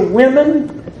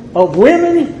fisherwomen of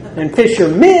women and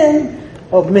fishermen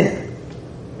of men.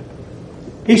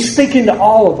 He's speaking to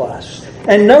all of us.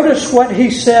 And notice what He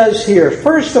says here.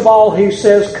 First of all, He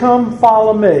says, come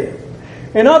follow me.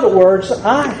 In other words,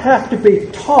 I have to be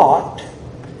taught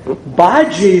by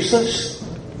Jesus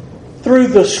through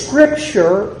the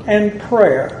Scripture and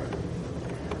prayer.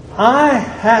 I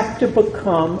have to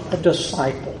become a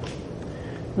disciple.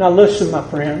 Now listen, my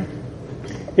friend.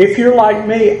 If you're like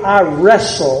me, I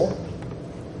wrestle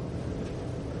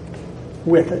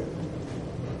with it.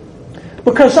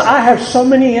 Because I have so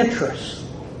many interests.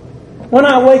 When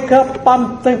I wake up,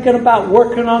 I'm thinking about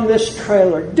working on this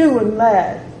trailer, doing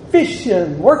that,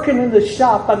 fishing, working in the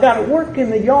shop. I got to work in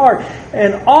the yard.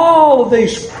 And all of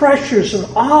these pressures and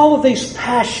all of these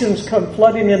passions come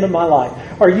flooding into my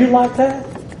life. Are you like that?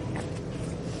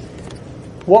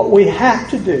 What we have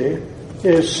to do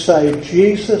is say,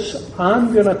 Jesus,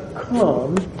 I'm going to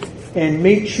come and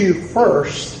meet you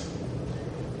first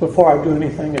before I do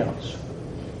anything else.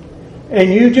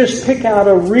 And you just pick out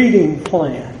a reading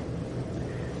plan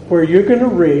where you're going to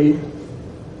read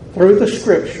through the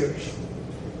Scriptures.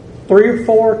 3 or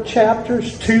 4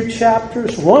 chapters, 2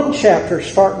 chapters, 1 chapter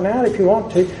starting out if you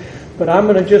want to. But I'm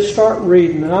going to just start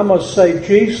reading and I'm going to say,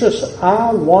 Jesus,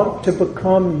 I want to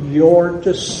become your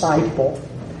disciple.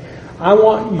 I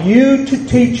want you to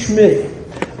teach me.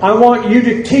 I want you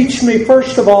to teach me,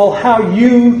 first of all, how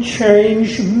you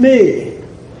change me.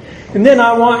 And then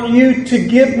I want you to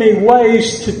give me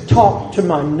ways to talk to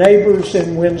my neighbors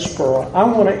in Winsboro. I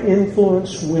want to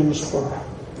influence Winsboro.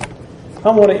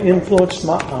 I want to influence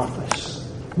my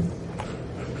office.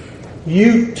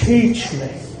 You teach me.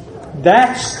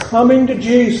 That's coming to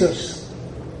Jesus.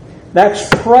 That's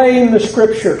praying the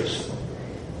Scriptures.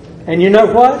 And you know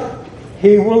what?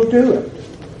 He will do it.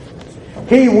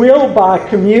 He will, by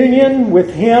communion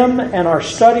with Him and our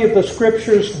study of the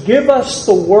Scriptures, give us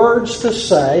the words to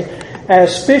say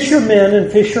as fishermen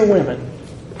and fisherwomen.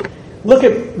 Look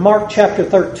at Mark chapter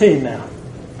 13 now.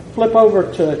 Flip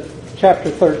over to chapter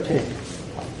 13.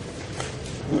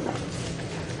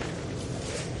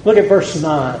 Look at verse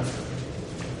 9.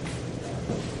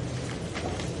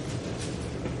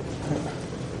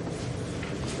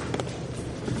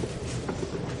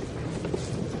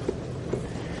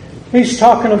 He's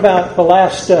talking about the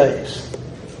last days.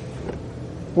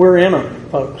 We're in them,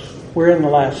 folks. We're in the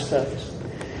last days.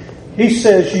 He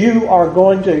says you are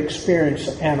going to experience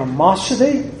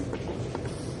animosity.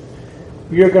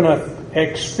 You're going to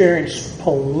experience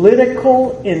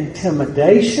political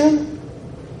intimidation.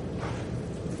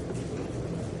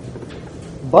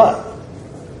 But,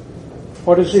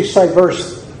 what does he say,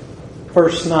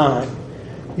 verse 9?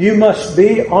 You must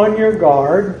be on your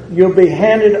guard. You'll be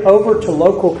handed over to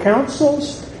local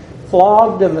councils,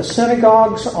 flogged in the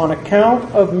synagogues. On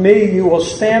account of me, you will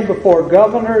stand before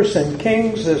governors and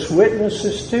kings as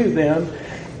witnesses to them.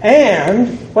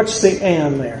 And, what's the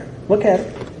and there? Look at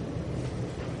it.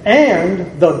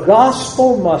 And the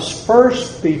gospel must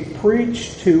first be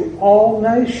preached to all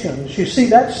nations. You see,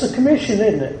 that's the commission,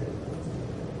 isn't it?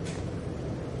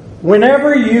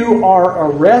 Whenever you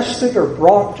are arrested or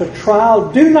brought to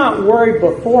trial, do not worry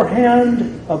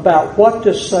beforehand about what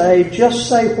to say. Just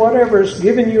say whatever is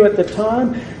given you at the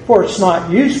time, for it's not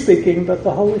you speaking, but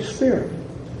the Holy Spirit.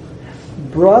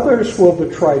 Brothers will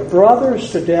betray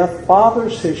brothers to death,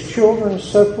 fathers his children, and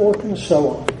so forth and so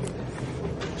on.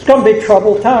 It's going to be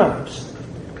troubled times.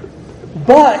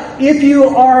 But if you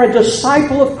are a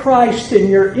disciple of Christ and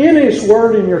you're in His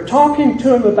Word and you're talking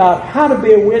to Him about how to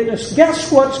be a witness,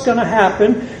 guess what's going to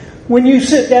happen when you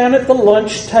sit down at the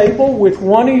lunch table with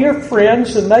one of your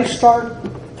friends and they start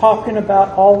talking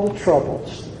about all the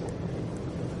troubles?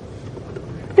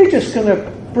 He's just going to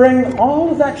bring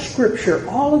all of that Scripture,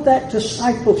 all of that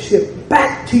discipleship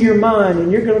back to your mind,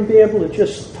 and you're going to be able to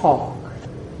just talk.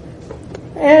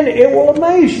 And it will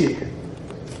amaze you.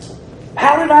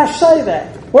 How did I say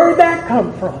that? Where did that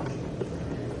come from?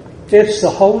 It's the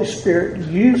Holy Spirit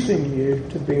using you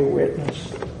to be a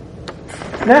witness.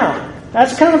 Now,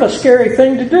 that's kind of a scary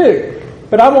thing to do.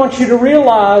 But I want you to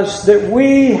realize that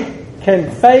we can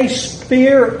face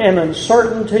fear and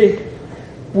uncertainty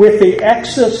with the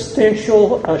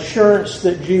existential assurance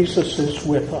that Jesus is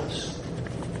with us.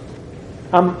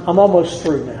 I'm almost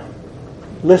through now.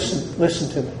 Listen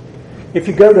to me. If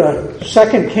you go to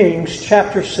 2 Kings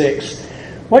chapter 6,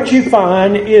 what you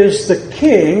find is the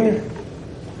king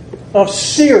of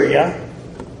Syria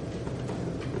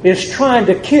is trying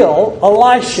to kill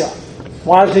Elisha.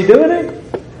 Why is he doing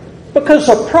it? Because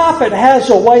a prophet has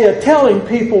a way of telling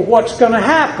people what's going to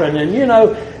happen. And you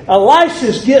know,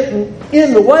 Elisha's getting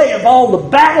in the way of all the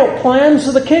battle plans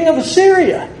of the king of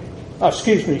Assyria.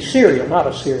 Syria, not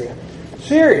Assyria.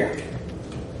 Syria.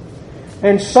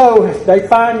 And so they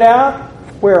find out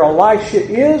where Elisha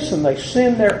is, and they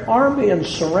send their army and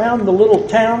surround the little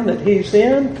town that he's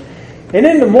in. And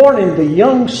in the morning, the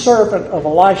young servant of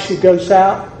Elisha goes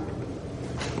out,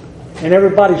 and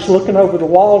everybody's looking over the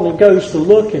wall, and he goes to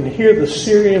look, and here the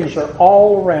Syrians are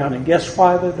all around. And guess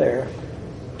why they're there?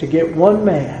 To get one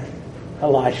man,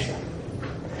 Elisha.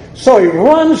 So he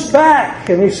runs back,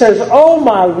 and he says, "Oh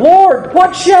my Lord,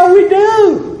 what shall we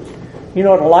do?" You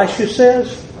know what Elisha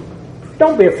says?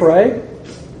 Don't be afraid.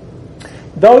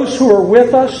 Those who are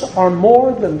with us are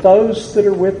more than those that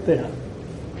are with them.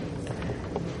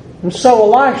 And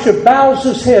so Elisha bows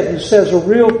his head and says a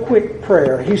real quick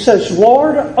prayer. He says,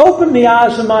 Lord, open the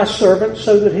eyes of my servant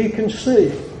so that he can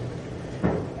see.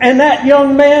 And that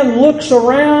young man looks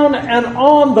around, and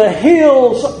on the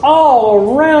hills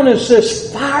all around is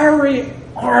this fiery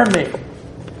army.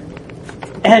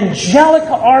 Angelic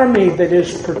army that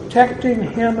is protecting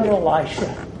him and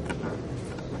Elisha.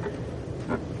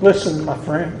 Listen, my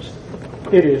friends,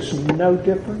 it is no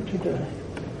different today.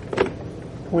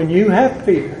 When you have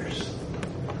fears,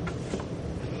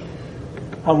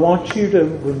 I want you to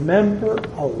remember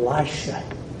Elisha.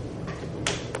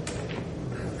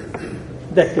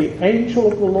 That the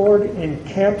angel of the Lord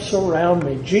encamps around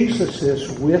me. Jesus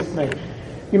is with me.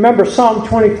 You remember Psalm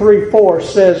 23:4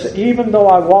 says, even though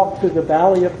I walk through the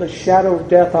valley of the shadow of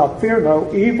death, I'll fear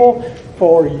no evil,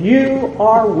 for you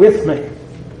are with me.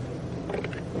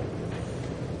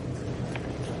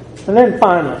 And then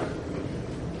finally,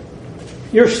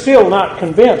 you're still not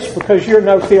convinced because you're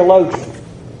no theologian.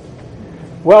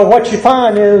 Well, what you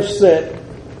find is that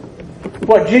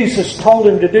what Jesus told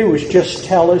him to do was just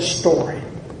tell his story.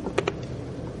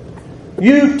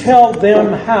 You tell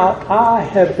them how I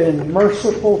have been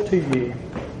merciful to you,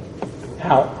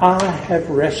 how I have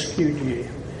rescued you.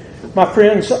 My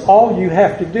friends, all you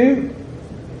have to do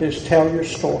is tell your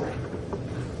story.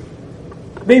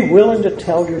 Be willing to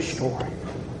tell your story.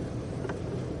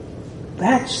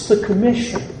 That's the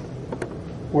commission.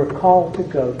 We're called to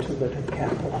go to the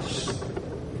Decapolis.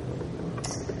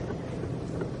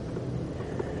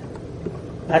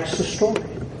 That's the story.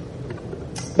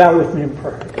 Bow with me in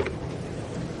prayer.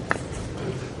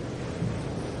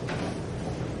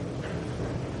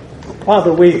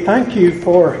 Father, we thank you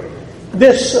for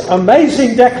this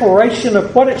amazing declaration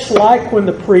of what it's like when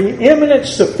the preeminent,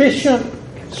 sufficient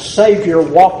Savior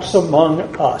walks among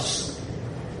us.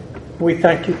 We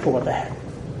thank you for that.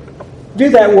 Do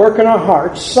that work in our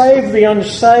hearts. Save the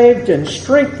unsaved and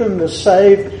strengthen the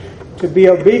saved to be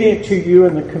obedient to you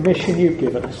and the commission you've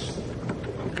given us.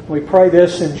 We pray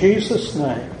this in Jesus'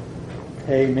 name.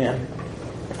 Amen.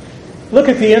 Look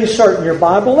at the insert in your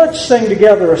Bible. Let's sing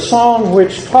together a song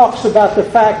which talks about the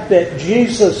fact that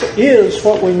Jesus is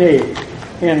what we need.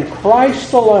 In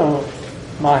Christ alone,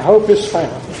 my hope is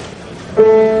found.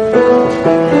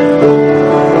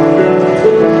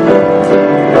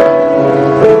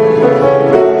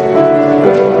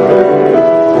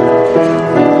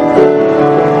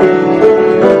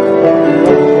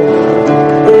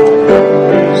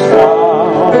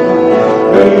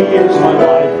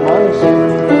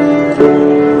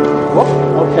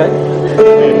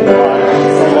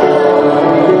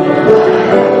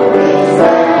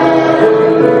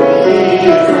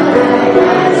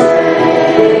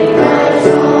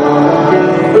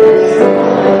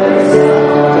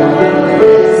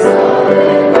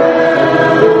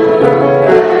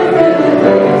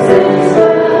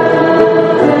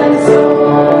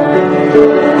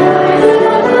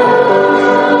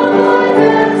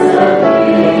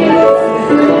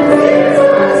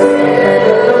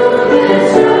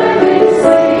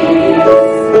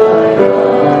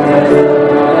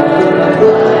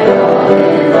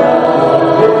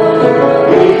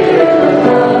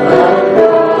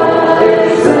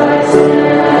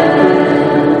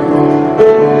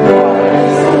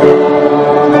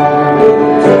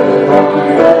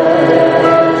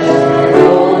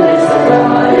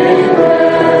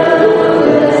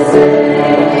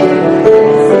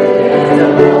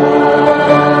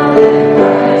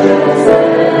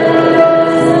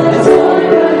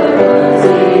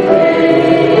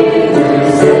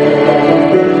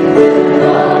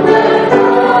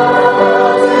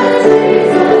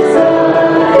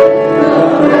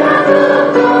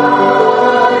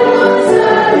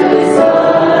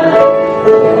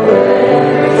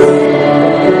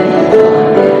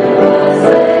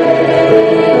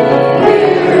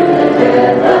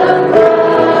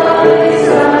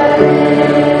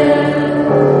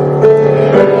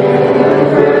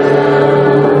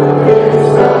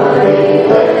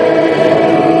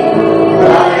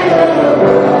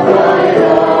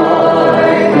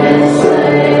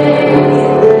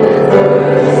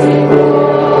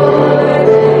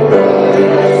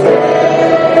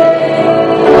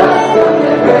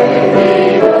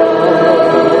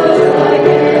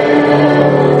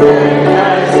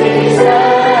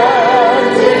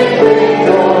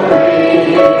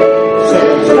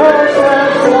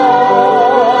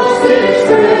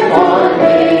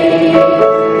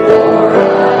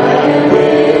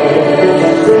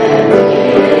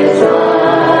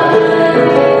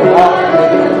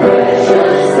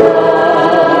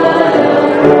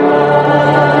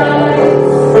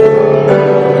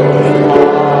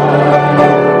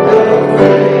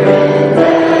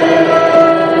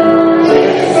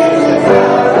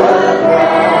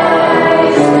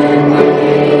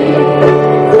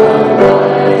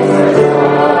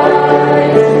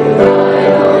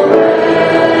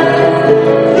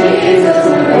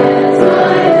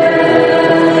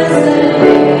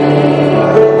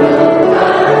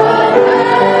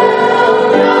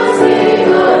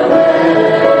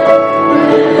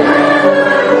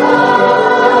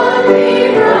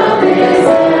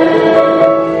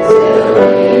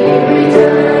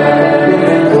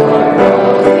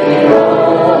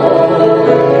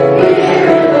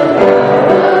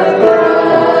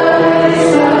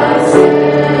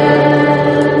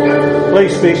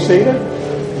 be seated.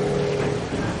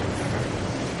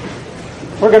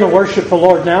 We're going to worship the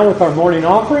Lord now with our morning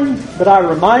offering, but I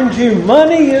remind you,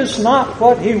 money is not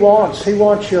what He wants. He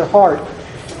wants your heart.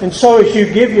 And so as you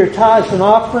give your tithes and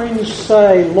offerings,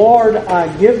 say, Lord, I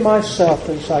give myself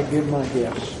as I give my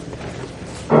gifts.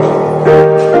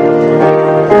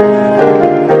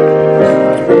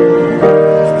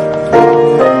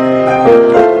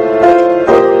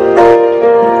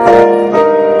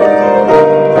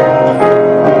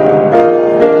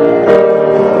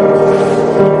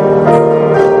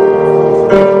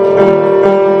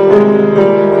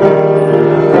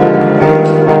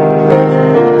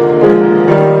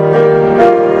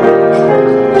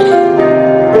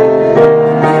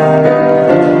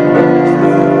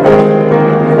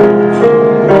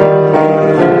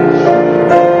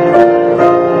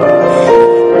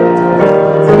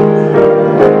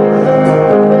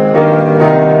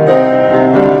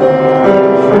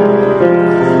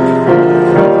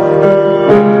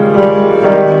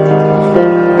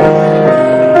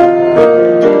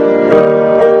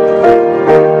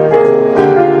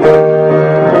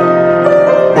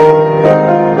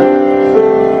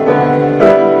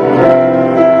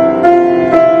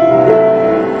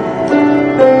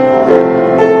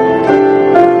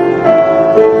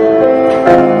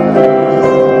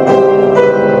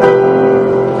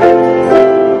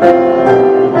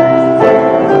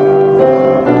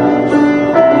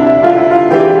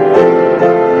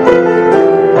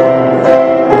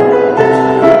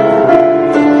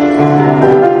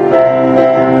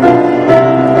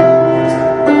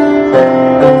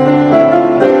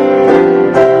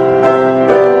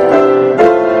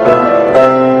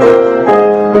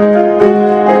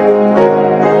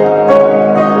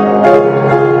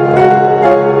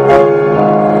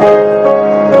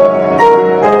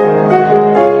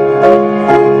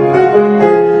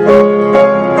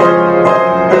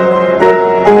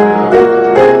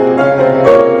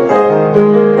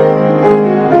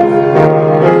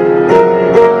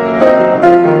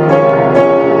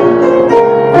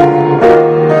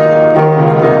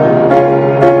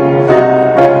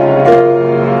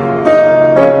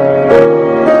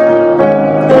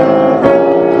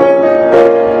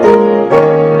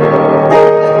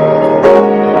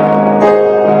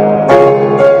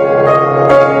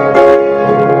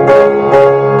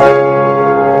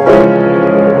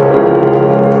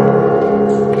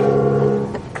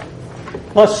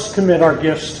 Let's commit our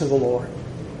gifts to the Lord.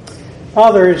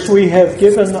 Father, as we have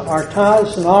given our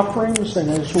tithes and offerings,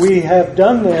 and as we have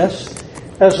done this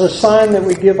as a sign that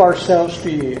we give ourselves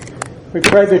to you, we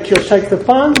pray that you'll take the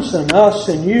funds and us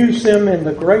and use them in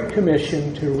the Great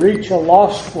Commission to reach a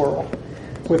lost world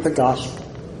with the gospel.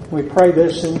 We pray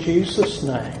this in Jesus'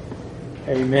 name.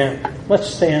 Amen.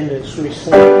 Let's stand as we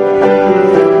sing.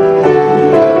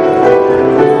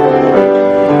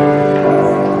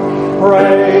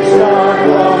 Praise God,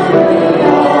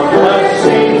 all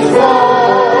blessings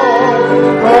fall.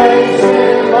 Praise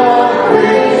Him, all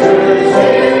creatures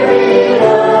here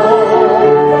below.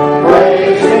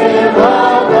 Praise Him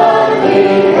above the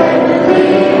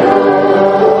heavenly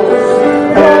hosts.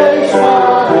 Praise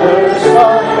Father,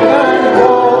 Son, and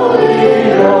Holy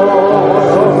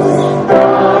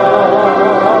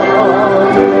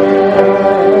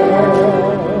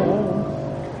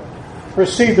Ghost.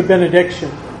 Receive the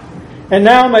benediction. And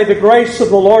now may the grace of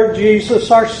the Lord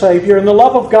Jesus, our Savior, and the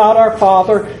love of God, our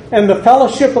Father, and the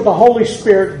fellowship of the Holy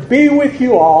Spirit be with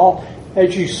you all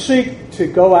as you seek to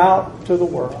go out to the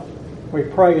world. We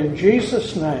pray in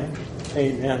Jesus' name.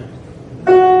 Amen.